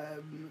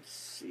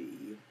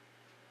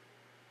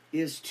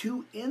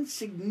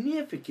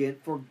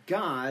insignificant for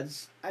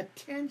God's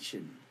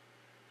attention.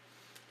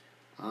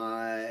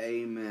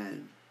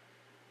 Amen.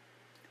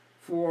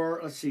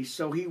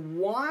 So He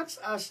wants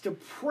us to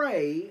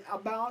pray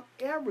about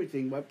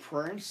everything by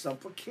prayer and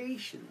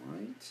supplication,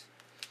 right?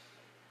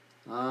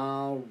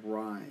 All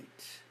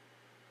right.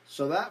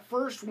 So that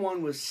first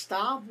one was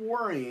stop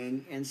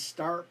worrying and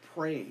start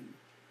praying.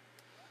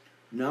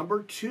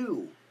 Number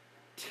 2,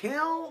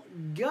 tell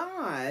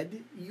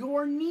God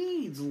your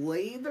needs.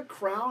 Lay the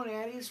crown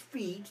at His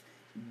feet.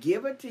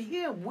 Give it to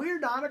Him. We're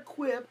not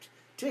equipped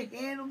to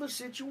handle the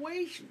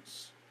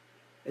situations.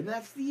 And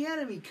that's the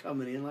enemy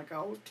coming in, like I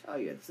always tell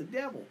you. It's the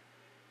devil.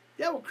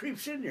 The devil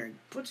creeps in there and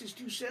puts his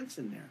 2 cents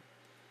in there.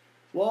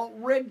 Well,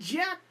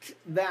 reject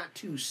that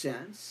 2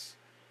 cents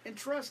and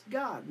trust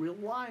God.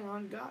 Rely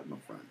on God, my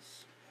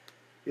friends.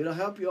 It'll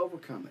help you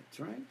overcome it,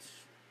 right?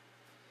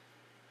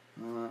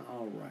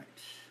 All right.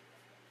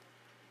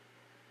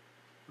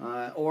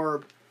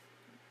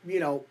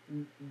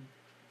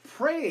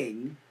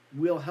 Praying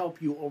will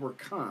help you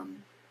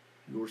overcome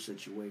your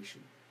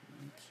situation.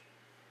 Right?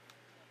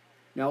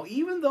 Now,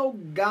 even though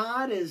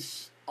God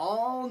is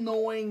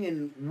all-knowing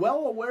and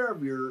well aware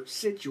of your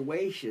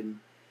situation,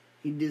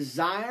 He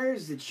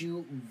desires that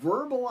you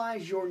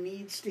verbalize your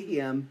needs to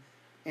Him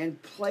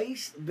and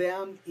place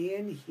them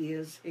in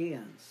His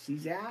hands.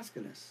 He's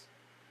asking us.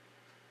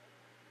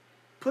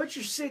 Put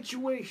your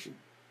situation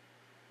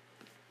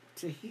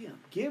to Him.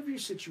 Give your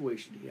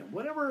situation to Him.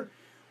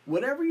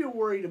 Whatever you're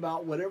worried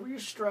about, whatever you're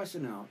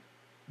stressing out,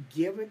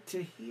 give it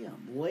to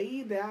Him.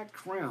 Lay that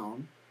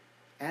crown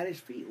at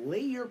His feet. Lay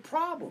your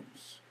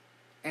problems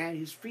at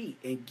His feet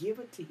and give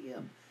it to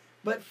Him.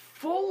 But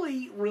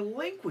fully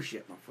relinquish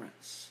it, my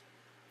friends.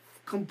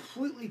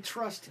 Completely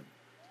trust Him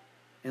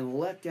and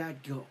let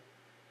that go.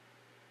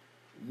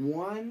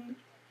 One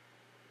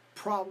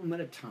problem at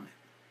a time.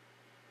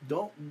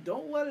 Don't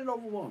let it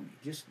overwhelm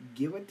you. Just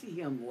give it to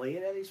Him, lay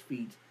it at His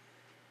feet,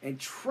 and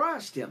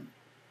trust Him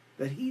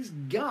that He's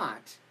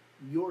got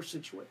your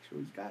situation.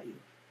 He's got you,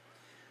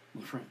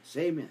 my friends.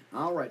 Amen.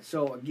 All right.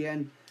 So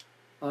again,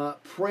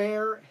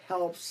 prayer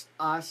helps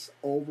us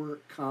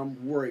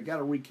overcome worry. Got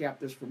to recap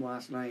this from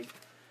last night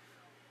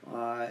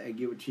and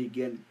give it to you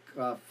again.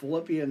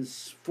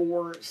 Philippians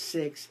 4,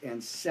 6,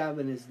 and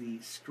 7 is the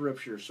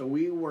scripture. So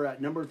we were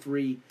at number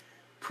 3.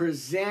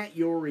 Present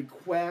your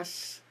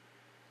requests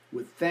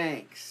with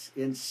thanks.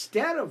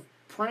 Instead of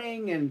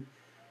praying and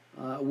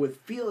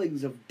with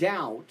feelings of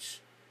doubt,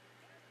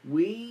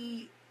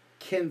 we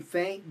can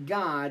thank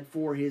God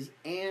for His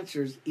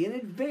answers in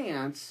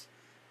advance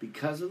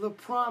because of the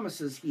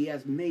promises He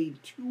has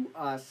made to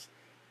us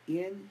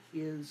in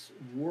His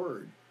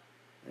Word.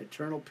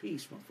 Eternal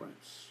peace, my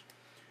friends.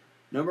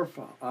 Number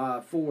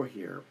 4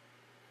 here.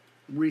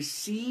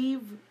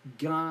 Receive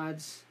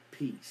God's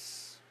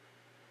peace.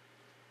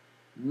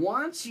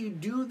 Once you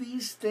do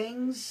these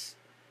things,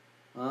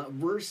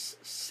 verse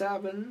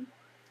 7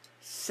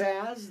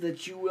 says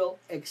that you will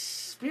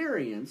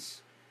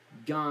experience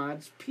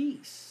God's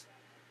peace.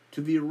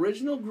 To the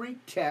original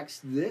Greek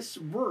text, this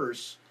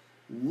verse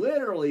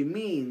literally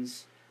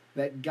means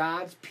that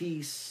God's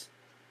peace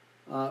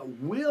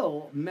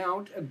will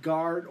mount a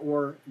guard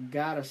or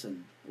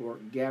garrison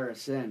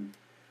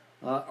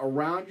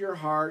around your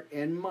heart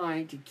and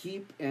mind to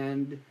keep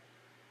and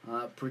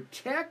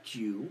protect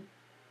you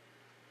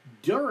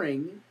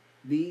during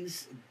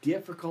these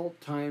difficult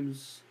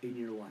times in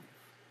your life.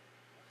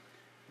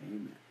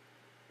 Amen.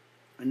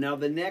 And now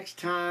the next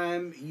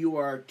time you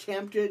are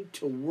tempted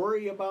to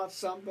worry about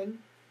something,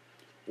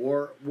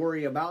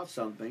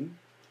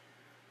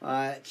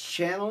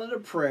 channel into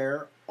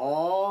prayer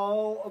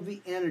all of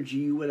the energy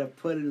you would have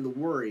put into the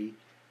worry.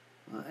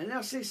 And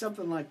now say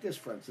something like this,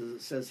 friends, as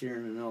it says here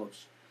in the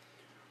notes.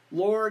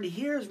 Lord,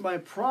 here's my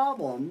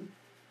problem,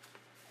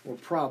 or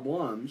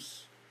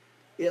problems.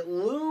 It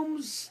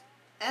looms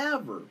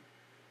ever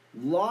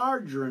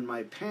larger in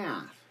my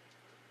path.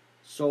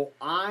 So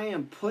I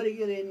am putting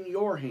it in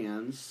your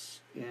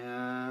hands, and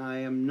I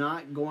am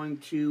not going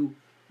to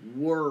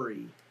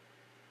worry.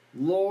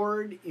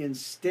 Lord,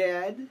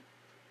 instead,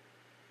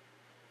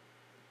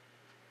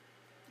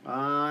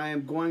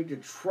 I'm going to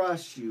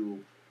trust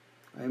you.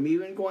 I'm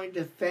even going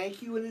to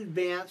thank you in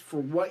advance for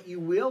what you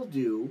will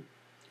do,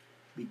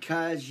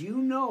 because you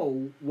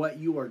know what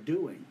you are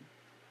doing.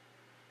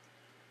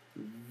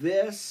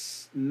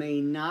 This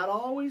may not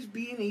always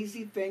be an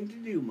easy thing to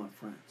do, my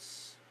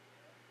friends.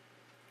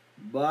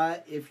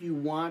 But if you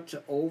want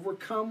to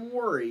overcome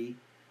worry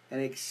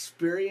and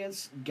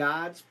experience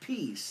God's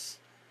peace,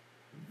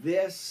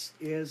 this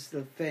is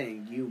the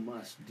thing you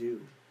must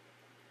do.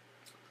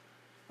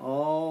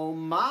 Oh,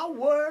 my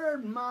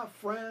word, my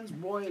friends.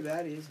 Boy,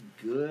 that is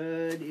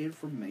good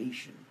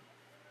information.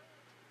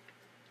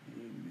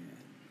 Amen.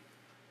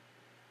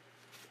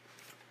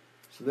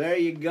 So there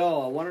you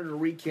go. I wanted to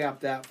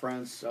recap that,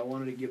 friends. I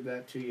wanted to give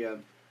that to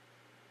you.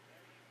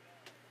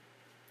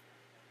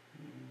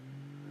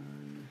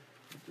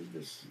 I did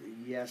this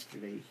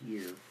yesterday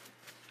here.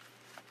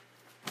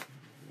 Let's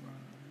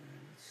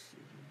see.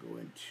 We'll go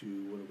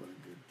into what I want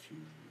to go to.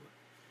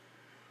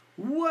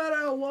 What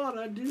I want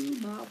to do,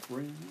 my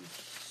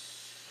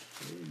friends.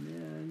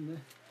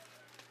 Amen.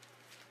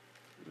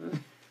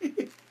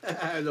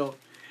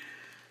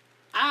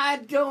 I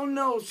don't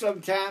know.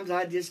 Sometimes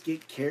I just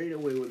get carried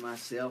away with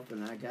myself,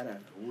 and I gotta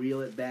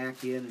reel it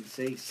back in and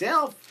say,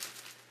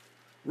 "Self,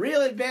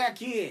 reel it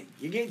back in.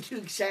 You're getting too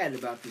excited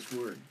about this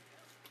word."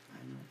 I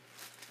know.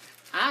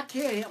 I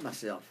can't help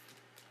myself.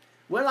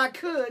 Well, I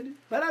could,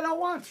 but I don't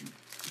want to.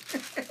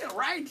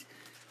 Right?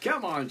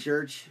 Come on,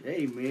 church.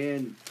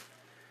 Amen.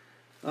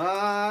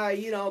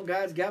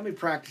 God's got me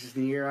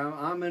practicing here.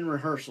 I'm in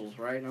rehearsals,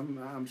 right?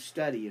 I'm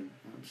studying.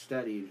 I'm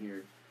studying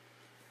here.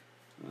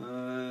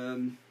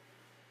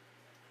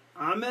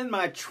 I'm in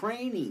my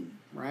training,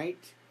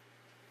 right?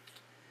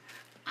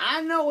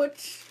 I know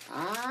it.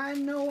 I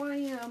know I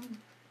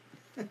am.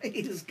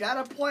 He's got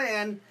a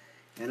plan,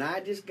 and I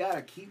just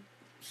gotta keep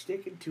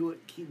sticking to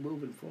it, keep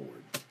moving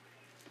forward.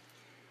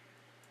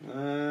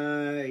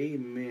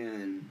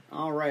 Amen.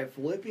 All right,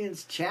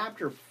 Philippians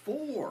chapter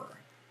 4.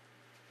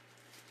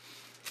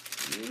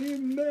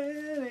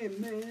 Amen,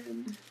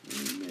 amen,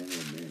 amen,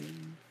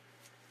 amen.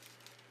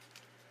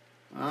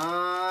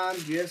 I'm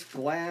just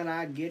glad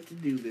I get to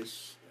do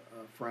this,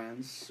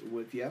 friends,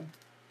 with you,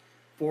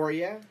 for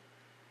you.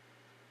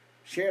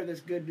 Share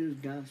this good news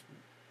gospel.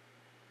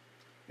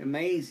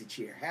 Amazing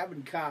cheer,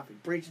 having coffee,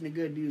 preaching the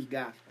good news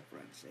gospel,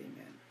 friends.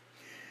 Amen.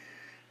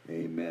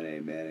 Amen,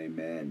 amen,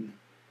 amen.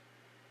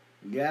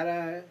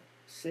 Gotta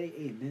say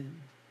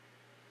amen.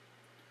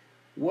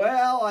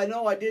 Well, I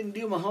know I didn't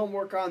do my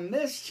homework on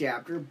this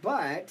chapter,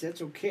 but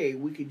that's okay.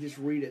 We could just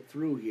read it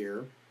through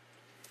here.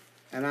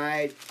 And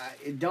I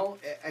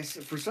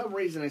for some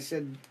reason I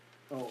said,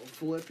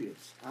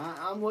 Philippians.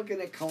 I'm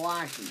looking at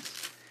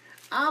Colossians.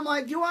 I'm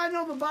like, do I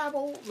know the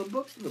Bible, the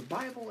books of the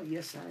Bible?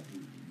 Yes, I do.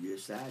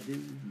 Yes, I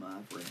do,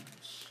 my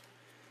friends.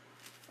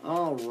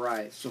 All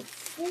right, so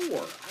 4. I don't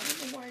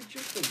know why I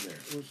jumped over there.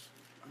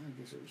 I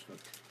guess it was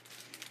hooked.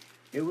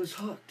 It was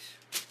hooked.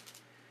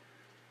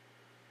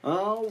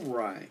 All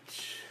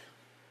right.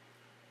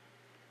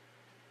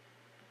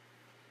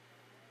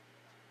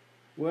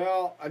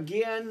 Well,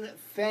 again,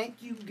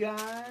 thank you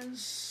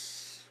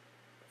guys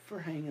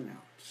for hanging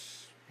out.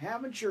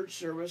 Having church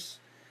service.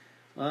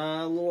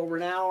 A little over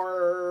an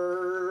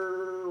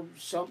hour,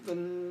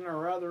 something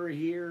or other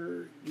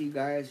here. You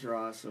guys are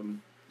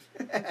awesome.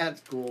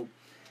 That's cool.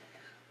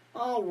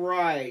 All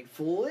right,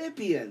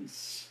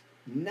 Philippians.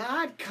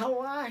 Not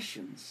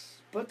Colossians,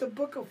 but the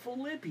book of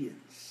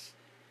Philippians.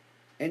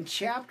 And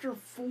chapter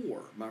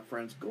 4, my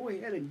friends. Go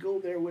ahead and go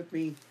there with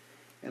me.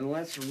 And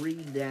let's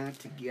read that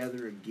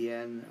together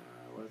again.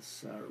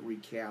 Let's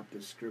recap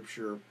the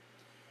scripture.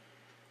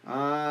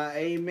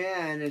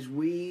 Amen. As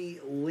we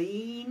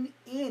lean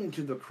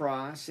into the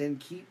cross and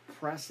keep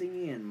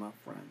pressing in, my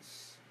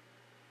friends.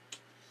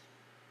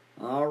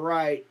 All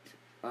right.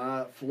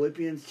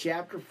 Philippians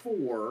chapter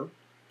 4.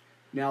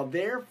 Now,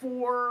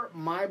 therefore,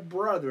 my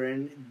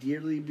brethren,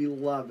 dearly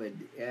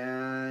beloved,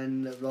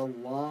 and the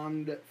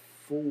longed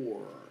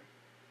for,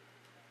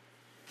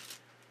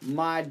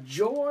 my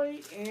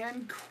joy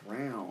and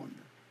crown.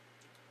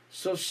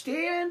 So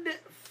stand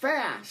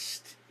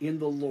fast in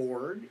the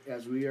Lord,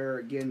 as we are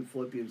again,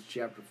 Philippians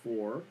chapter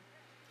 4.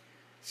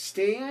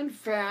 Stand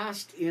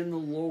fast in the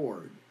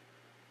Lord,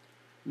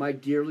 my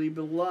dearly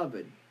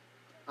beloved.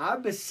 I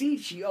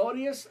beseech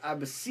Euodias, I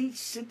beseech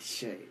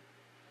Syntyche,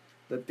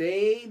 that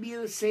they be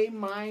of the same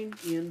mind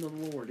in the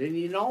Lord. And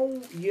you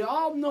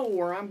all know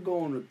where I'm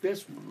going with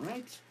this one,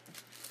 right?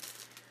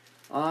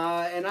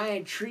 And I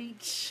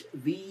entreat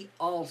thee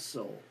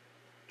also,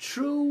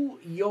 true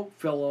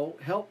yokefellow,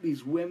 help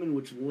these women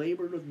which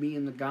labored with me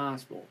in the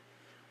gospel,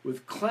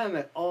 with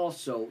Clement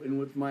also, and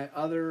with my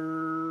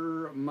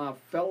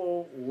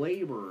fellow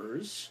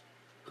laborers,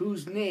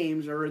 whose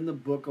names are in the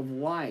book of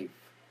life.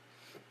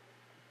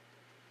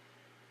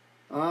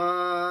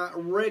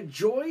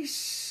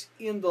 Rejoice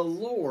in the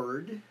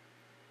Lord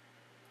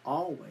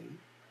always.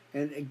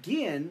 And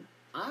again,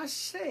 I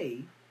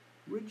say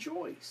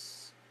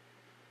rejoice.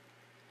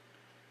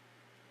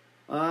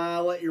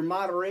 Let your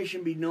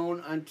moderation be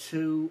known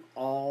unto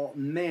all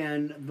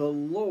men. The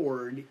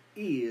Lord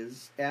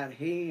is at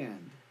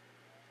hand.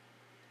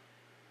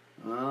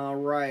 All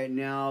right,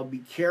 now be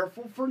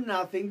careful for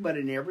nothing, but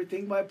in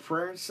everything by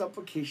prayer and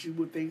supplication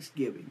with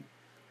thanksgiving.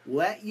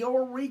 Let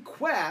your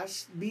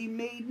requests be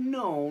made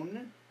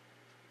known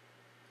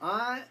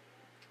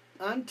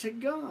unto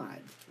God.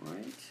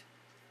 Right?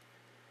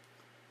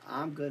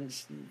 I'm going to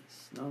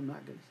sneeze. No, I'm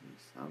not going to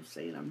sneeze. I'm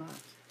saying I'm not.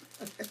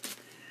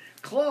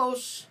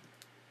 Close.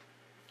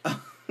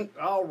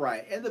 All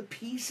right. And the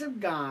peace of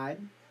God,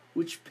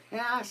 which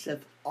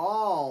passeth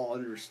all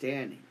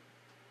understanding,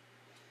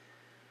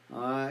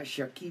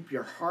 shall keep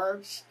your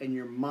hearts and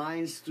your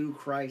minds through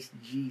Christ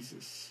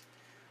Jesus.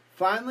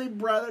 Finally,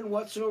 brethren,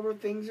 whatsoever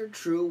things are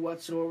true,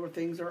 whatsoever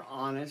things are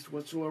honest,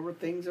 whatsoever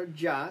things are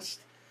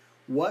just,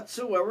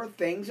 whatsoever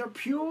things are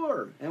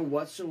pure, and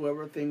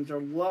whatsoever things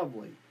are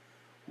lovely,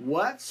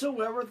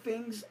 whatsoever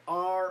things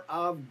are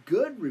of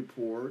good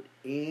report,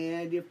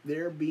 and if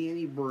there be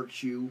any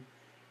virtue,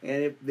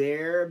 and if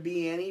there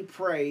be any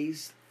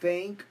praise,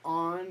 think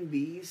on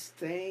these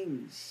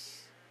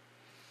things.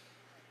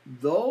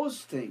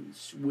 Those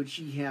things which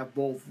ye have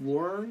both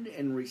learned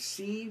and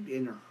received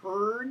and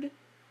heard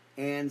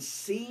and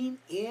seen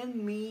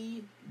in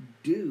me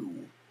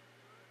do.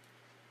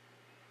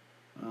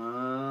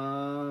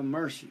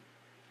 Mercy.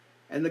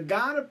 And the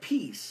God of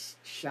peace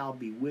shall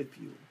be with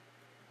you.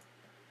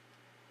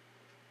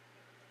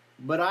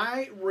 But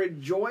I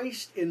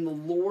rejoiced in the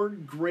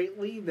Lord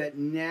greatly that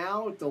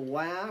now at the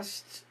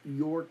last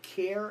your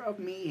care of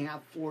me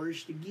hath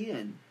flourished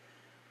again,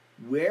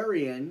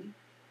 wherein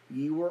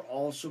ye were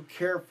also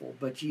careful,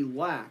 but ye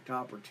lacked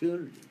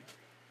opportunity.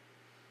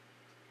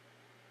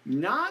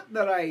 Not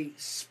that I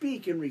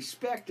speak in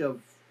respect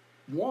of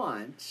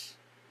want,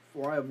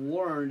 for I have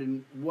learned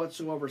in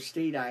whatsoever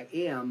state I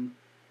am,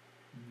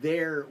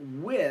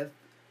 therewith,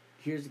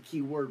 here's the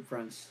key word,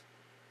 friends,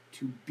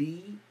 to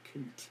be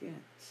content.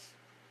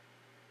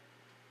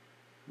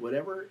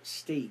 Whatever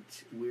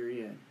state we're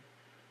in.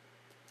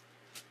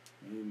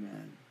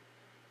 Amen.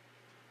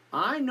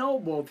 I know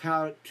both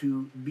how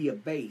to be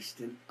abased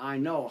and I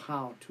know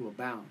how to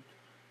abound.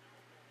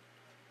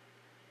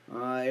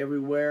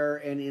 Everywhere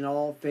and in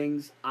all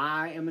things,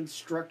 I am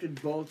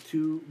instructed both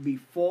to be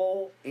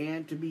full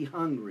and to be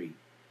hungry,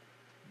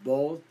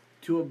 both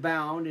to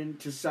abound and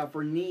to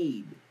suffer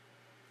need.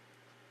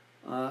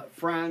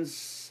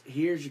 Friends,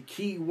 here's your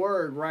key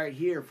word right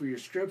here for your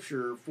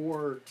scripture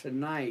for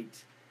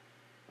tonight.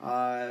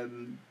 I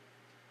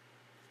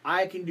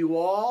can do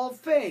all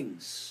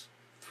things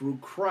through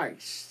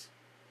Christ,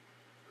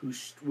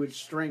 which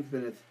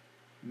strengtheneth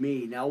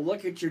me. Now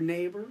look at your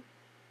neighbor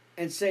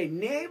and say,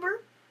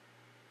 neighbor,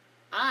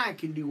 I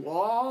can do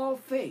all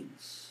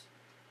things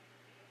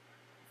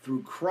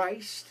through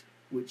Christ,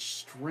 which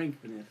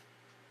strengtheneth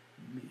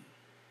me.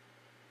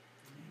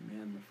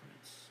 Amen, my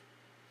friends.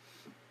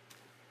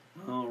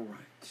 All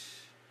right.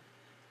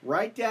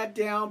 Write that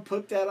down.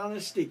 Put that on a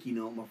sticky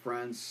note, my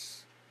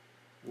friends.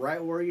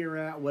 Right where you're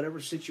at,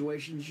 whatever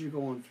situations you're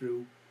going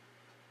through.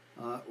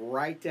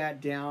 Write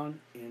that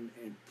down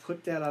and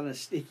put that on a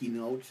sticky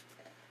note.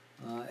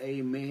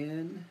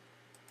 Amen.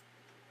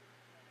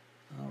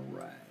 All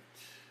right.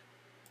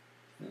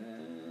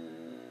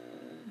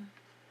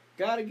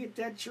 Got to get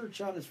that church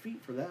on his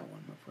feet for that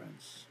one, my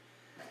friends.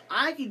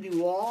 I can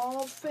do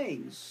all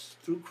things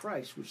through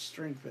Christ, which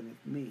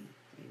strengtheneth me.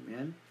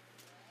 Amen.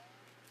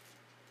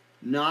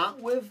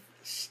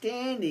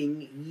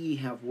 Notwithstanding, ye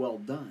have well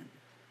done,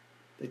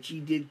 that ye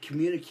did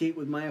communicate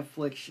with my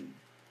affliction.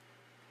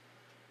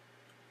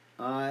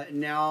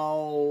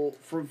 Now,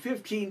 from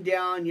 15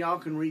 down, y'all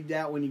can read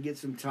that when you get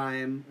some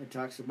time. It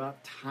talks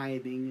about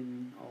tithing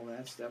and all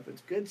that stuff.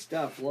 It's good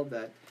stuff. Love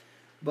that.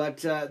 But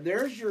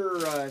there's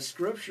your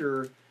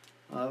scripture,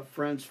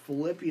 friends,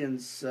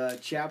 Philippians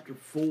chapter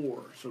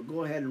 4. So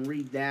go ahead and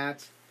read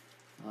that,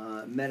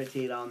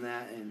 meditate on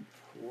that, and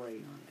pray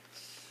on it.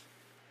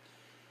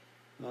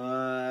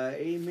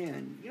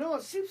 Amen. You know,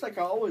 it seems like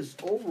I always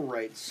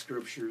overwrite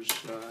scriptures,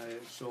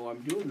 so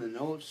I'm doing the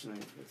notes, and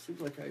it seems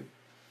like I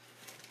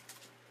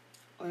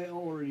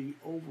already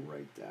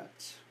overwrite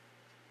that.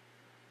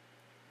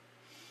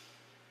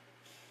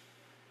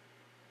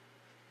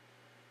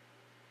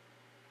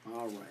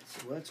 All right,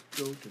 so let's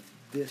go to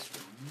this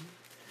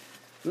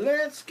one.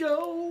 Let's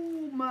go,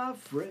 my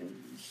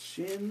friends,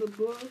 in the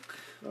book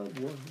of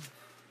love.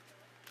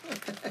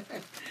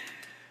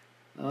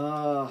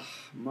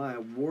 My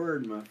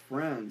word, my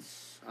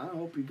friends. I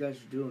hope you guys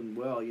are doing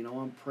well. You know,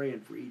 I'm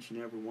praying for each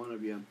and every one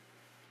of you.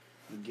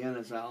 Again,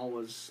 as I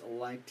always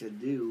like to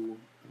do,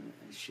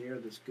 I share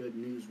this good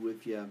news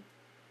with you.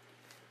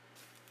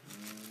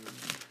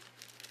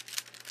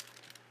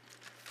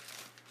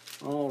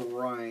 All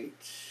right.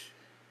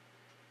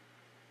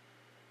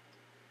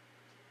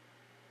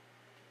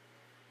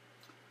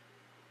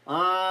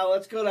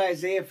 Let's go to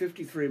Isaiah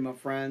 53, my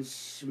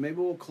friends. Maybe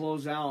we'll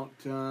close out.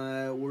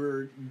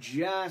 We're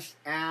just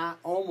at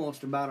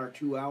almost about our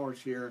 2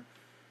 hours here.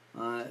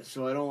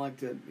 So I don't like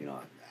to, you know,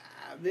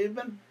 they've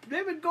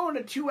been going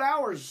to 2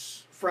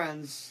 hours,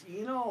 friends.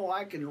 You know,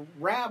 I can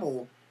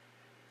rabble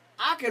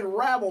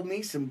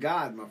me some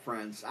God, my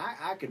friends.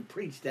 I can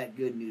preach that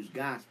good news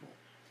gospel.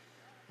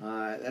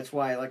 That's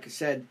why, like I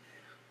said,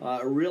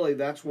 really,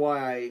 that's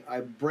why I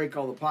break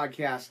all the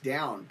podcasts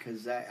down,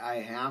 because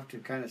I have to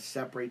kind of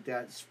separate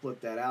that,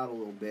 split that out a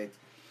little bit.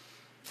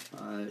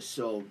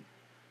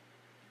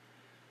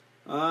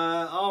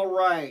 All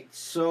right,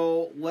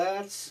 so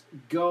let's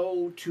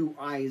go to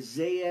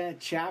Isaiah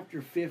chapter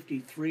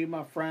 53,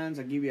 my friends.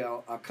 I'll give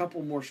you a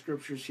couple more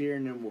scriptures here,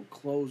 and then we'll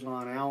close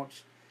on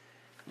out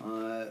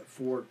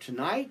for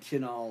tonight,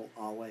 and I'll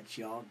let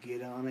y'all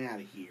get on out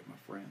of here, my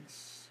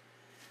friends.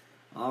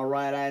 All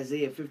right,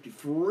 Isaiah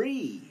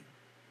 53.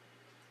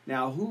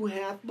 Now, who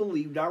hath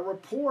believed our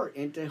report,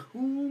 and to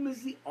whom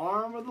is the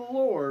arm of the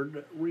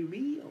Lord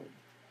revealed?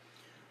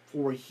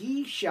 For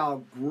he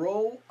shall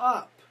grow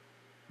up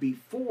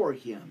before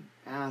him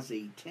as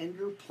a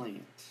tender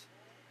plant,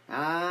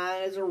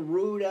 and as a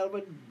root out of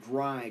a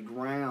dry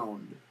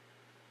ground.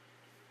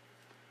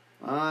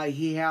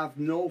 He hath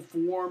no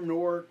form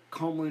nor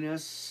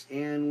comeliness,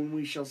 and when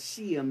we shall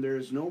see him, there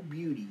is no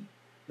beauty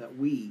that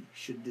we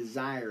should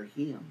desire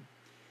him.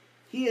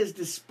 He is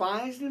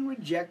despised and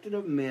rejected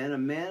of men, a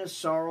man of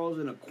sorrows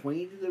and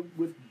acquainted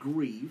with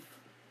grief.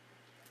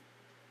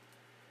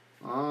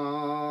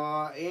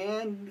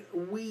 And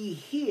we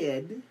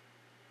hid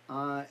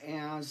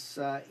as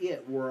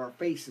it were our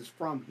faces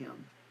from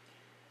him.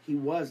 He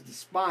was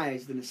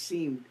despised, and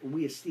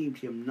we esteemed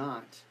him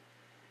not.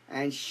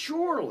 And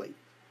surely,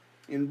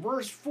 in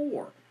verse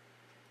 4,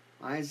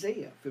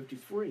 Isaiah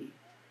 53,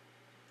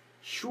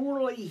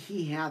 surely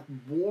he hath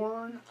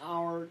borne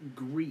our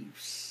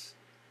griefs,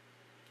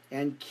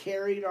 and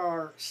carried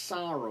our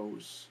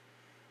sorrows.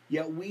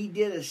 Yet we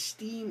did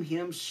esteem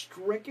him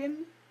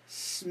stricken,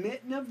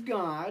 smitten of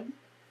God,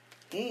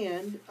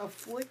 and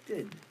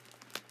afflicted.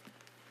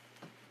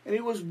 And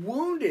he was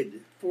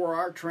wounded for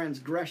our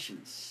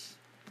transgressions.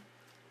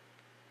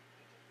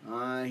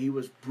 He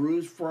was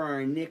bruised for our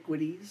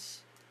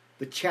iniquities.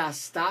 The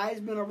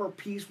chastisement of our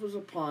peace was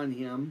upon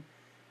him,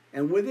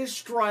 And with his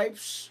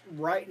stripes,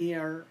 right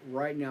here,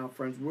 right now,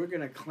 friends, we're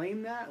going to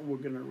claim that and we're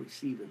going to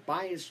receive it.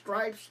 By his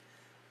stripes,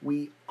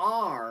 we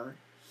are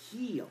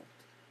healed.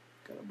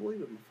 Got to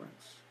believe it, my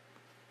friends.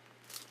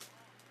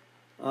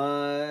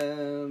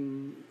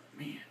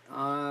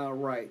 All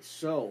right.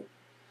 So,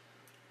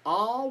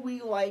 all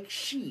we like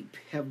sheep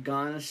have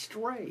gone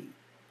astray.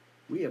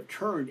 We have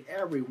turned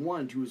every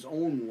one to his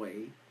own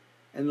way,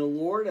 and the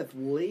Lord hath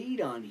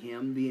laid on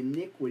him the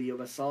iniquity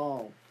of us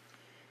all.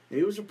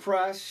 He was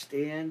oppressed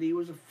and he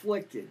was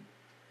afflicted,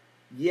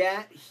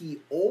 yet he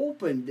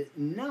opened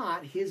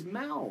not his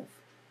mouth.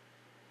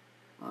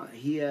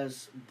 He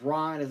has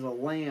brought as a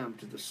lamb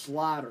to the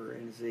slaughter,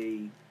 and as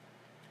a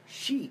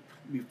sheep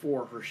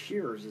before her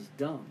shearers is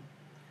dumb.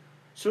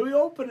 So he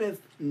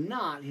openeth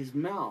not his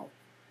mouth.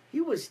 He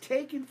was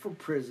taken from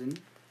prison,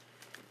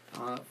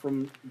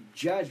 from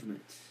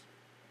judgment.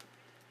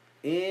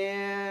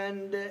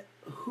 And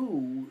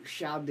who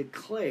shall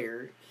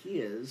declare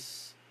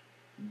his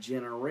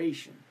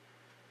generation?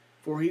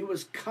 For he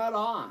was cut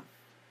off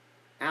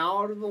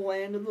out of the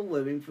land of the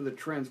living, for the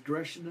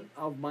transgression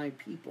of my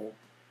people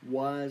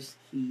was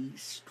he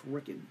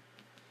stricken.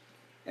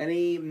 And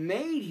he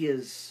made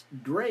his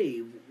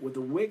grave with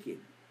the wicked,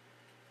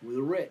 with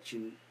the rich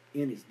in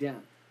his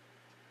death,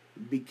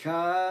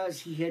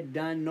 because he had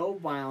done no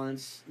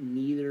violence,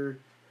 neither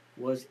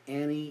was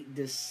any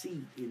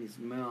deceit in his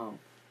mouth.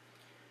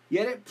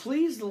 Yet it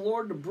pleased the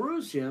Lord to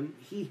bruise him,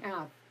 he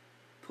hath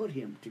put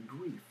him to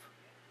grief.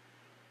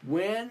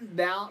 When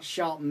thou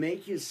shalt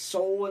make his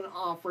soul an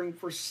offering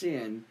for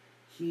sin,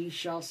 he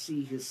shall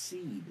see his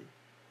seed.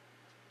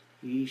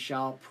 He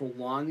shall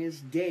prolong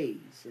his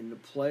days, and the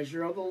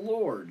pleasure of the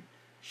Lord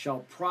shall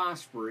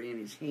prosper in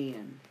his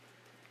hand.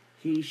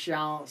 He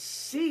shall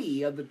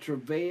see of the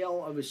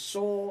travail of his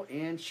soul,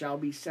 and shall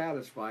be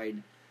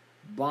satisfied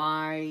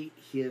by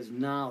his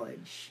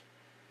knowledge.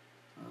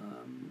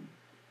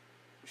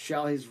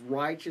 Shall his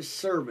righteous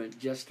servant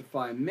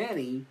justify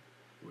many,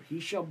 for he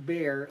shall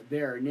bear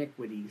their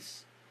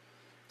iniquities.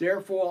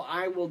 Therefore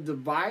I will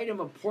divide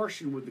him a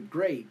portion with the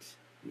great,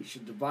 he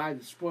shall divide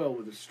the spoil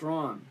with the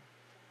strong,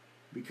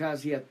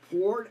 because he hath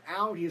poured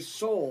out his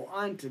soul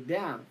unto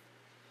death,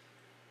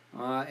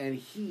 and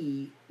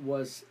he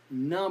was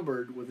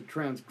numbered with the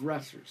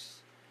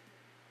transgressors.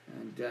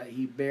 And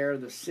he bare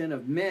the sin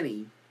of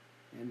many,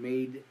 and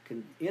made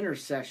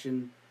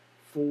intercession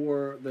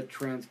for the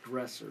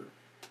transgressor.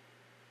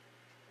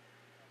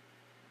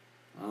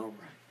 All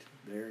right,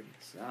 there it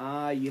is.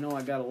 I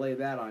got to lay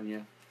that on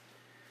you.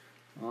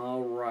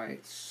 All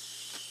right,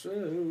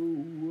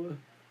 so...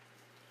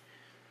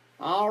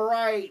 All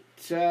right,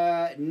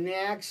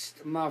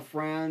 next, my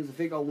friends, I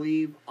think I'll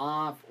leave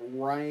off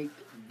right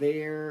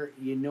there.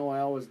 I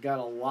always got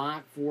a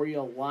lot for you,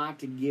 a lot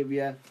to give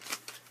you.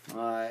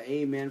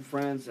 Amen,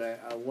 friends. I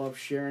love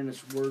sharing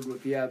this word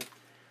with you.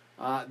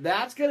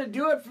 That's going to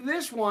do it for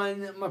this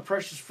one, my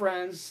precious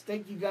friends.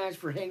 Thank you guys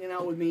for hanging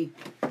out with me.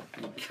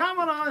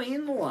 Coming on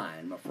in the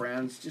line, my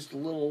friends. Just a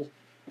little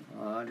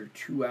under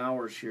 2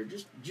 hours here.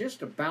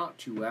 Just about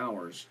 2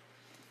 hours.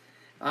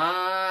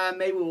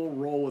 Maybe we'll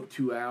roll with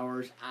 2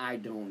 hours. I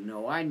don't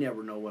know. I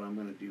never know what I'm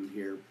going to do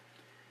here.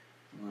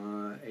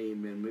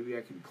 Amen. Maybe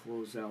I can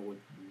close out with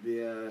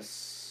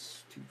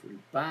this.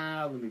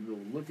 2:45. Let me go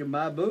look at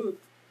my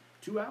book.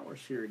 2 hours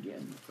here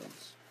again, my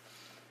friends.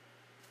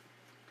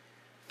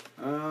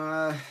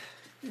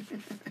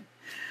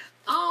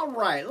 All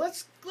right.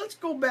 Let's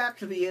go back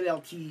to the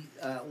NLT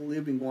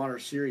Living Water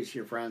series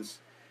here, friends.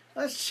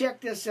 Let's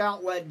check this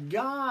out. Let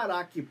God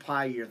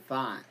occupy your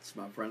thoughts,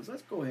 my friends.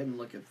 Let's go ahead and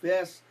look at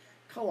this.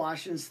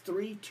 Colossians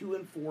 3, 2,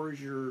 and 4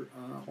 is your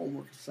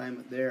homework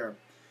assignment there.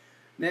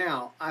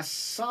 Now, a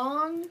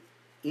song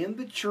in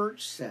the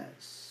church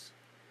says,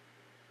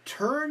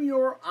 turn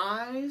your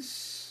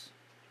eyes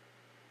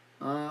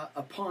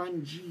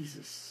upon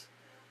Jesus.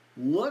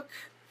 Look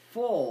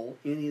full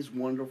in his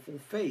wonderful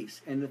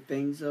face, and the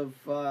things of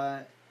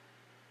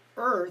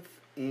earth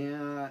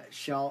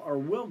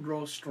will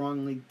grow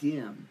strongly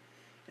dim.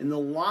 In the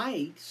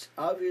light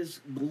of his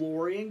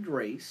glory and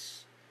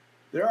grace,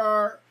 there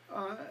are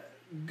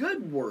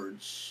good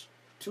words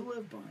to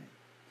live by.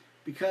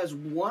 Because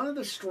one of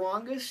the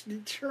strongest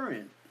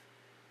deterrents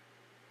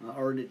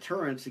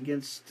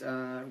against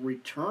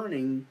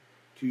returning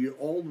to your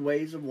old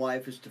ways of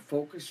life is to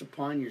focus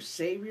upon your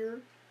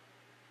Savior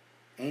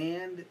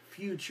and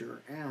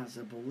future as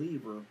a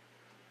believer.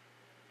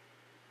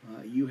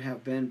 You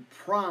have been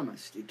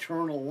promised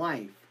eternal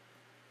life,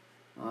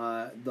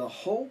 the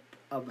hope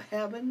of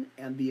heaven,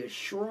 and the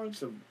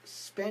assurance of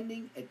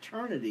spending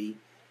eternity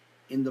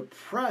in the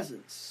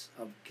presence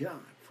of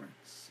God,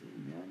 friends.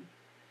 Amen.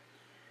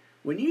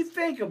 When you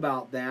think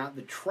about that,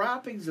 the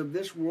trappings of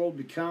this world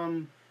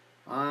become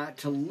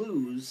to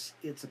lose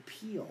its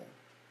appeal.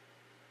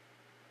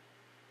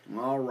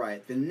 All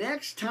right, the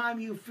next time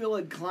you feel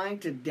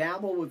inclined to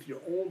dabble with your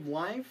old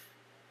life,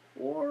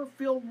 or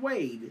feel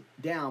weighed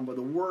down by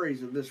the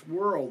worries of this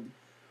world,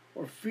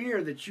 or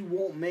fear that you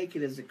won't make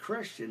it as a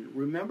Christian,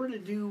 remember to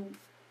do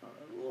a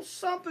little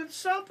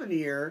something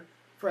here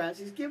friends,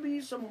 he's giving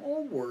you some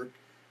homework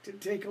to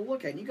take a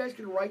look at. And you guys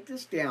can write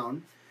this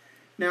down.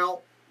 Now,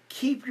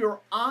 keep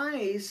your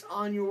eyes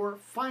on your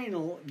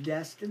final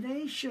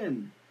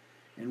destination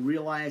and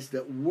realize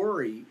that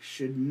worry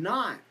should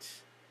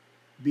not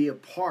be a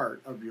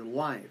part of your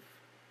life.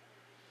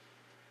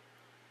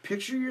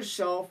 Picture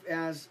yourself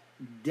as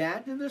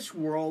dead to this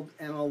world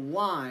and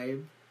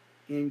alive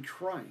in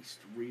Christ,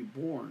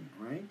 reborn,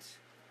 right?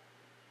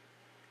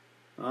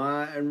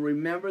 And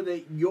remember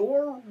that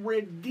your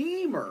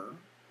Redeemer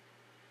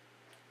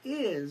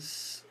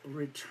is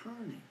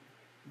returning.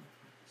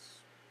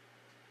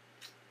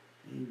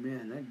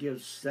 Amen. That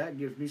gives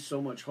me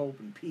so much hope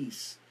and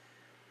peace.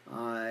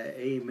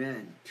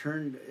 Amen.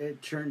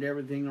 It turned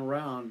everything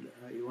around.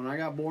 When I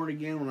got born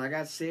again, when I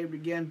got saved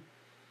again,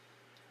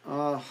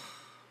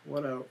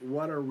 what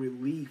a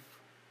relief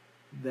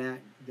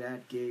that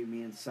gave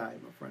me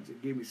inside, my friends.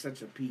 It gave me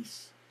such a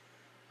peace.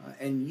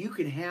 And you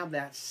can have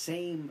that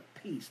same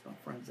peace, my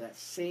friends, that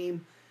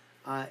same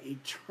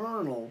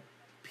eternal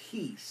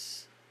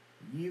peace.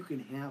 You can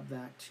have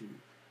that too.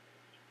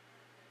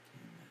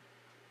 Amen.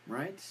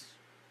 Right?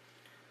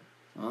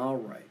 All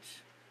right.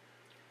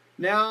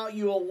 Now,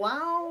 you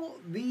allow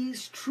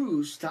these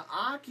truths to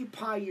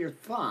occupy your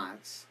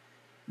thoughts,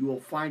 you will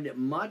find it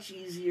much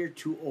easier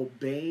to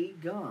obey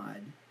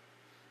God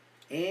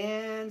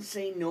and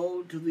say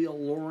no to the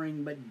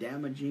alluring but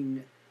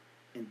damaging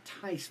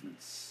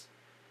enticements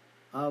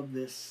of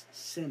this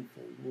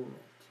sinful world.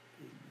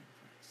 Amen.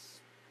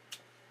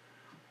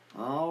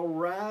 All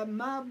right,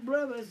 my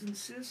brothers and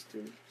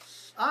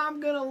sisters, I'm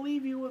going to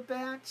leave you with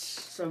that.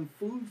 Some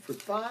food for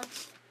thought.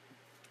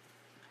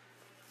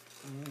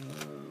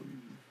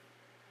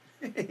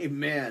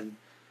 Amen.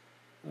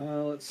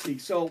 Let's see.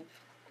 So,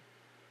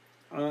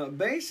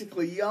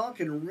 basically, y'all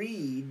can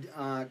read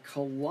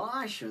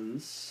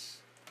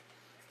Colossians.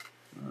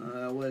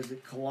 What is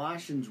it?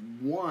 Colossians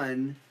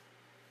 1.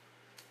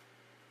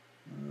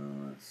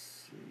 Let's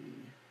see.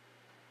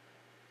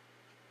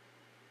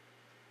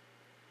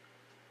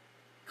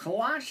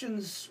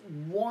 Colossians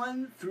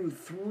 1 through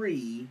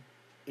 3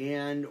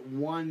 and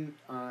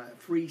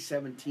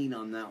 3:17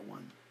 on that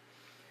one.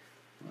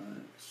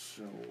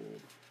 So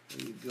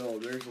there you go.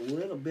 There's a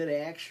little bit of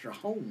extra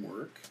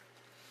homework.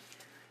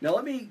 Now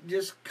let me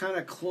just kind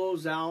of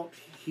close out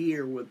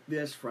here with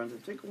this, friends. I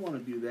think I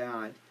want to do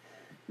that.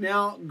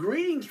 Now,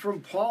 greetings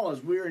from Paul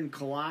as we're in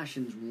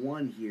Colossians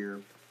 1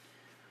 here.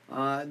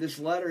 This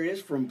letter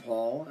is from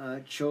Paul,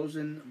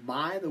 chosen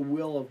by the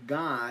will of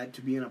God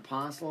to be an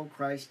apostle of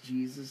Christ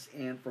Jesus,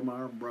 and from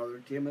our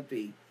brother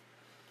Timothy.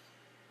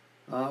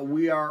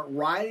 We are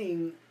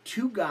writing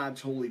to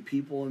God's holy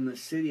people in the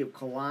city of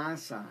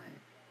Colossae,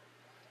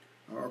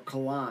 or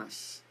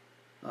Colossus,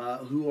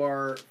 who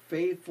are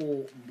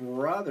faithful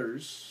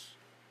brothers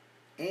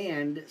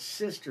and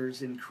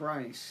sisters in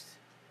Christ.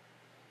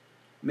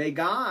 May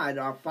God,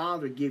 our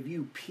Father, give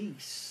you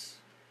peace,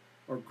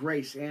 or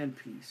grace and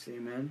peace.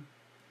 Amen.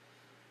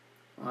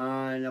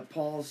 And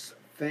Paul's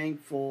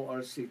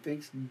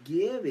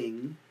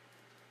thanksgiving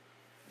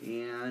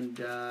and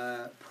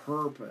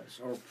purpose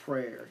or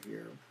prayer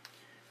here.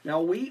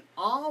 Now, we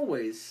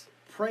always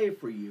pray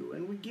for you,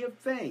 and we give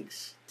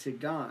thanks to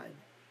God,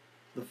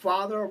 the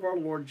Father of our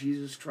Lord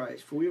Jesus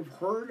Christ, for we have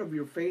heard of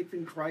your faith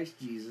in Christ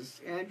Jesus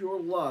and your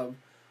love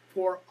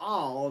for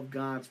all of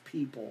God's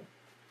people,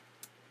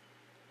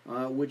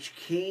 which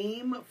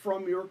came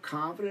from your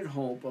confident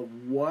hope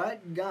of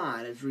what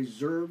God has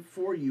reserved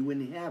for you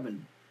in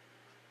heaven.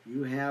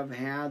 You have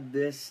had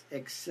this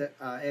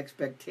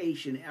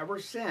expectation ever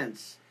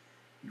since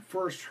you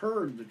first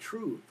heard the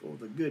truth, or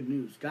the good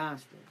news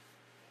gospel.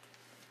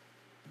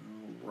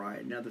 All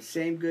right. Now, the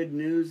same good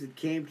news that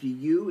came to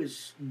you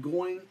is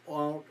going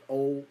out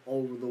all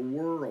over the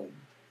world.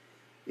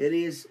 It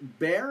is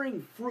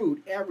bearing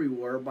fruit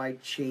everywhere by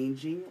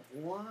changing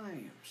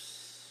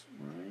lives.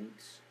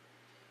 Right?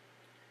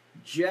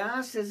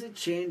 Just as it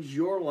changed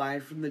your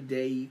life from the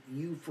day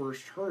you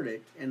first heard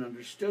it and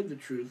understood the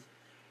truth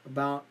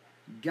about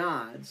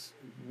God's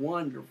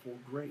wonderful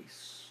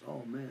grace.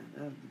 Oh man,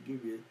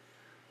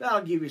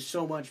 that'll give you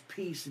so much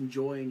peace and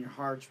joy in your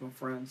hearts, my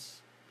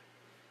friends.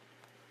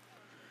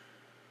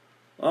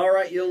 All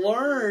right, you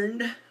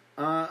learned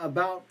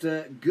about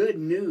good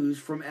news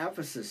from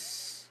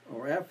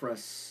Ephraim,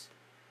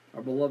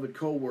 our beloved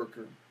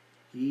co-worker.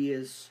 He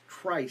is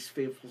Christ's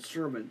faithful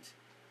servant,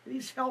 and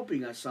he's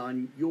helping us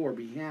on your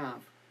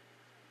behalf.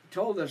 He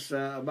told us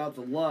about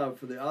the love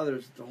for the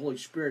others that the Holy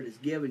Spirit has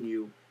given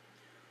you.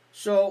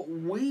 So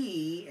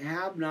we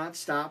have not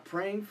stopped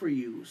praying for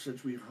you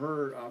since we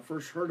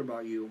first heard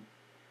about you.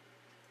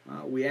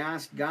 We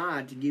ask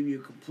God to give you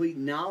complete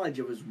knowledge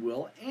of His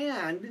will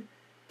and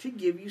to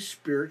give you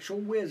spiritual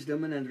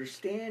wisdom and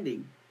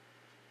understanding.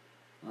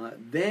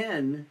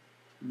 Then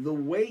the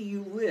way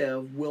you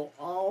live will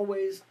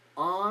always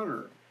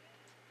honor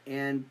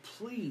and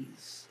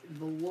please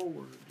the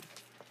Lord.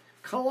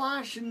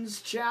 Colossians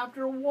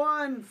chapter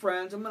 1,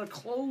 friends. I'm going to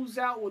close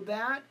out with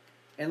that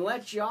and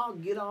let y'all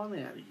get on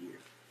out of here.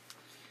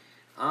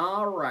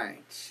 All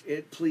right.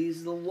 It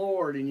pleased the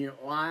Lord, and your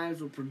lives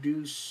will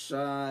produce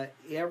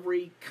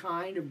every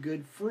kind of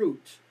good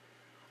fruit.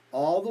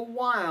 All the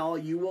while,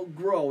 you will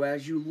grow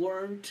as you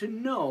learn to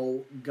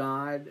know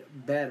God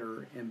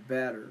better and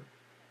better.